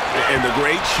time. And the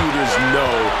great shooters know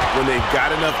when they've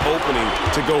got enough opening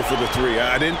to go for the 3.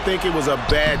 I didn't think it was a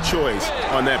bad choice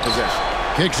on that possession.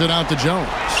 Kicks it out to Jones.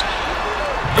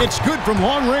 It's good from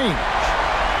long range.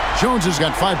 Jones has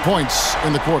got 5 points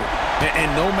in the quarter.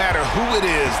 And no matter who it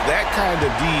is, that kind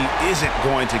of D isn't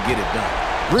going to get it done.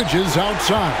 Bridges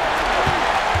outside.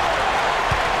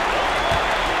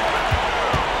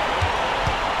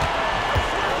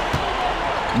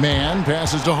 Man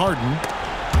passes to Harden.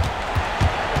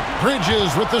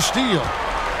 Bridges with the steal.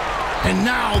 And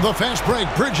now the fast break.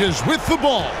 Bridges with the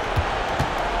ball.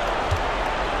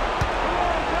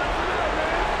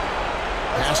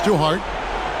 Pass to Hart.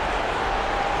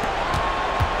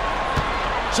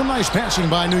 Some nice passing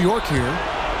by New York here.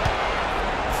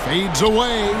 Fades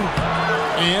away.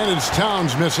 And it's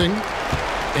Towns missing.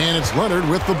 And it's Leonard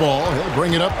with the ball. He'll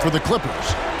bring it up for the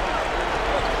Clippers.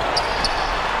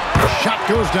 Shot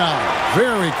goes down.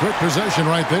 Very quick possession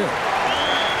right there.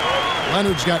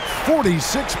 Leonard's got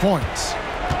 46 points.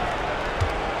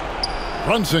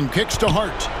 Brunson kicks to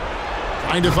Hart.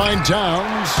 Trying to find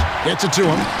Towns. Gets it to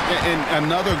him. And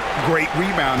another great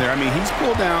rebound there. I mean, he's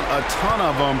pulled down a ton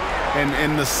of them.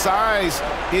 And the size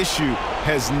issue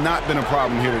has not been a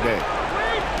problem here today.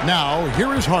 Now,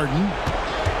 here is Harden.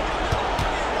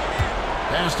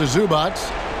 Pass to Zubac.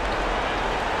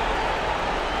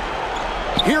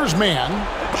 Here's man.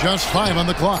 Just 5 on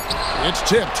the clock. It's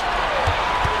tipped.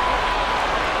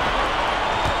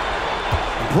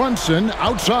 Brunson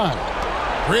outside.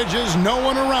 Bridges, no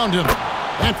one around him.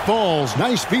 That falls.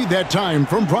 Nice feed that time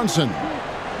from Brunson.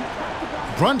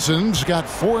 Brunson's got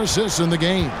 4 assists in the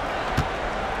game.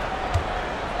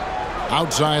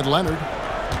 Outside Leonard.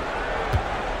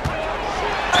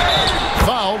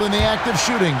 Fouled in the act of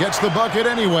shooting. Gets the bucket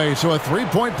anyway, so a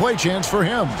 3-point play chance for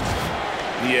him.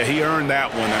 Yeah, he earned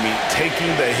that one. I mean, taking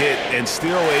the hit and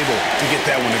still able to get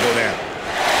that one to go down.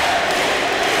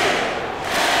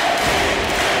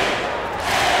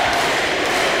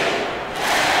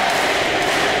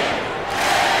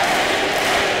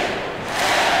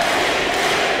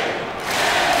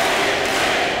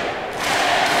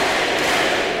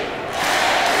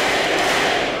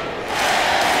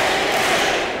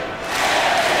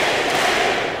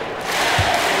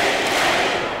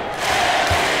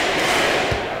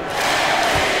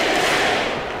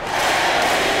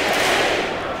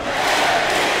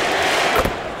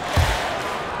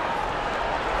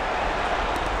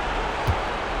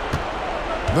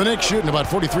 The Knicks shooting about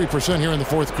 43% here in the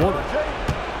fourth quarter.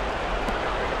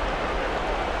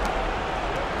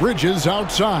 Bridges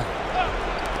outside.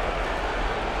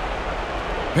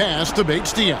 Pass to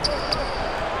𝙃𝙆.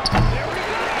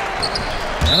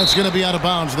 And it's going to be out of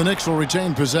bounds. The Knicks will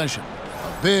retain possession.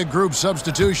 A big group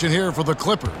substitution here for the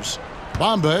Clippers.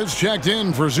 𝚘𝚘 is checked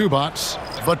in for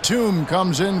Zubac. Batum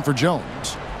comes in for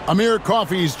Jones. Amir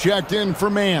Coffey's checked in for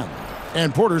Mann.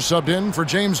 And Porter subbed in for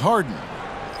James Harden.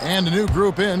 And a new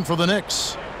group in for the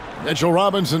Knicks. Mitchell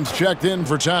Robinson's checked in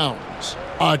for Towns.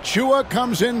 Achiuwa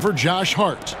comes in for Josh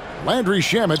Hart. Landry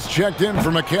Shamet's checked in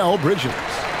for Mikal Bridges.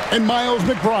 And Miles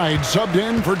McBride subbed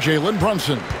in for Jalen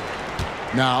Brunson.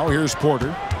 Now here's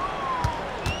Porter.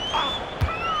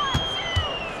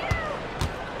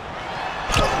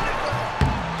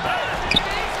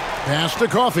 Pass to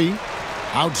Coffey.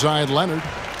 Outside Leonard.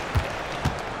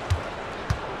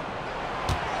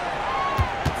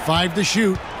 5 to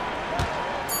shoot.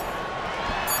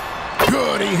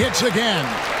 Good, he hits again.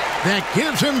 That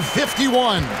gives him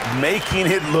 51. Making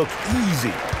it look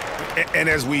easy. And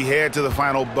as we head to the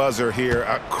final buzzer here,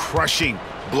 a crushing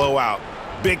blowout.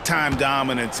 Big-time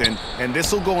dominance, and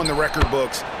this will go in the record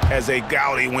books as a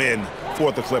gaudy win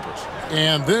for the Clippers.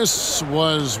 And this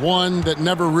was one that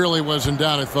never really was in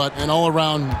doubt, I thought, an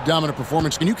all-around dominant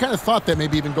performance. And you kind of thought that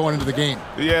maybe even going into the game.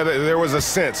 Yeah, there was a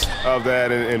sense of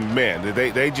that, and man,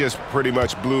 they just pretty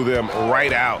much blew them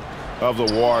right out of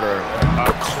the water.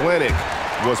 A clinic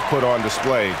was put on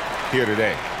display here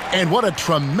today. And what a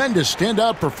tremendous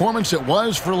standout performance it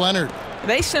was for Leonard.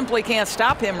 They simply can't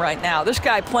stop him right now. This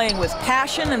guy playing with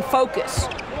passion and focus.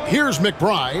 Here's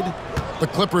McBride. The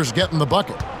Clippers getting the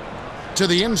bucket. To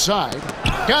the inside.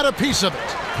 Got a piece of it.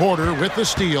 Porter with the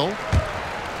steal.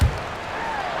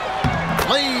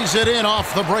 Lays it in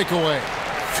off the breakaway.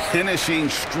 Finishing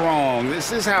strong.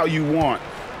 This is how you want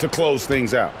to close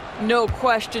things out. No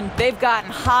question. They've gotten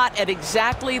hot at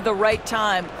exactly the right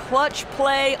time. Clutch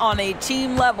play on a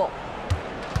team level.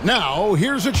 Now,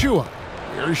 here's Achiuwa.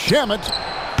 Here's Shamet.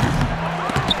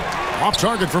 Off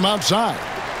target from outside.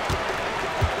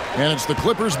 And it's the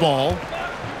Clippers' ball.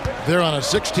 They're on a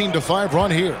 16-5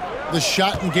 run here. The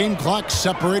shot and game clock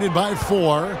separated by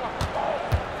 4.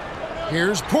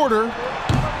 Here's Porter.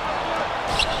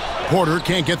 Porter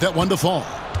can't get that one to fall.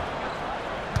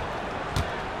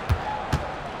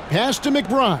 Pass to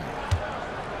McBride.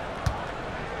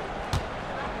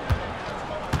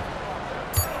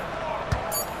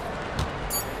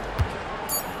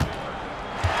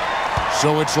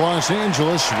 So it's Los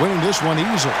Angeles winning this one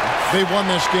easily. They won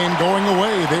this game going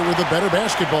away. They were the better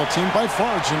basketball team by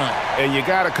far tonight. And you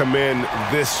got to commend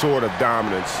this sort of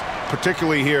dominance,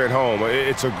 particularly here at home.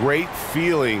 It's a great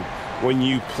feeling when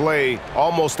you play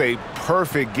almost a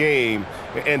perfect game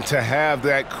and to have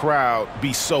that crowd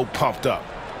be so pumped up.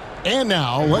 And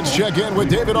now let's check in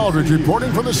with David Aldridge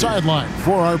reporting from the sideline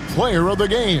for our player of the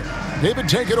game. David,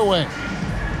 take it away.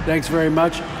 Thanks very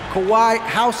much. Kawhi,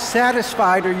 how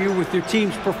satisfied are you with your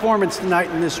team's performance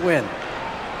tonight in this win?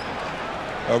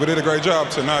 We did a great job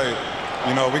tonight.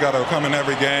 You know, we got to come in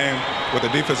every game with the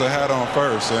defensive hat on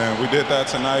first, and we did that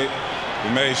tonight.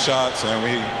 We made shots, and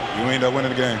we ended up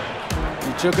winning the game.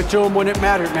 You took it to them when it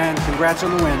mattered, man. Congrats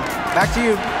on the win. Back to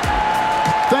you.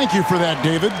 Thank you for that,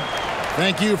 David.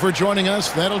 Thank you for joining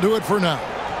us. That'll do it for now.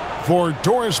 For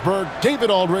Doris Burke, David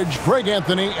Aldridge, Greg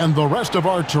Anthony, and the rest of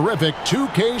our terrific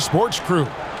 2K Sports crew,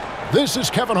 this is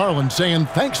Kevin Harlan saying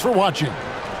thanks for watching.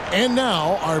 And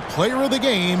now, our player of the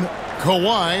game,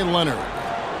 Kawhi Leonard.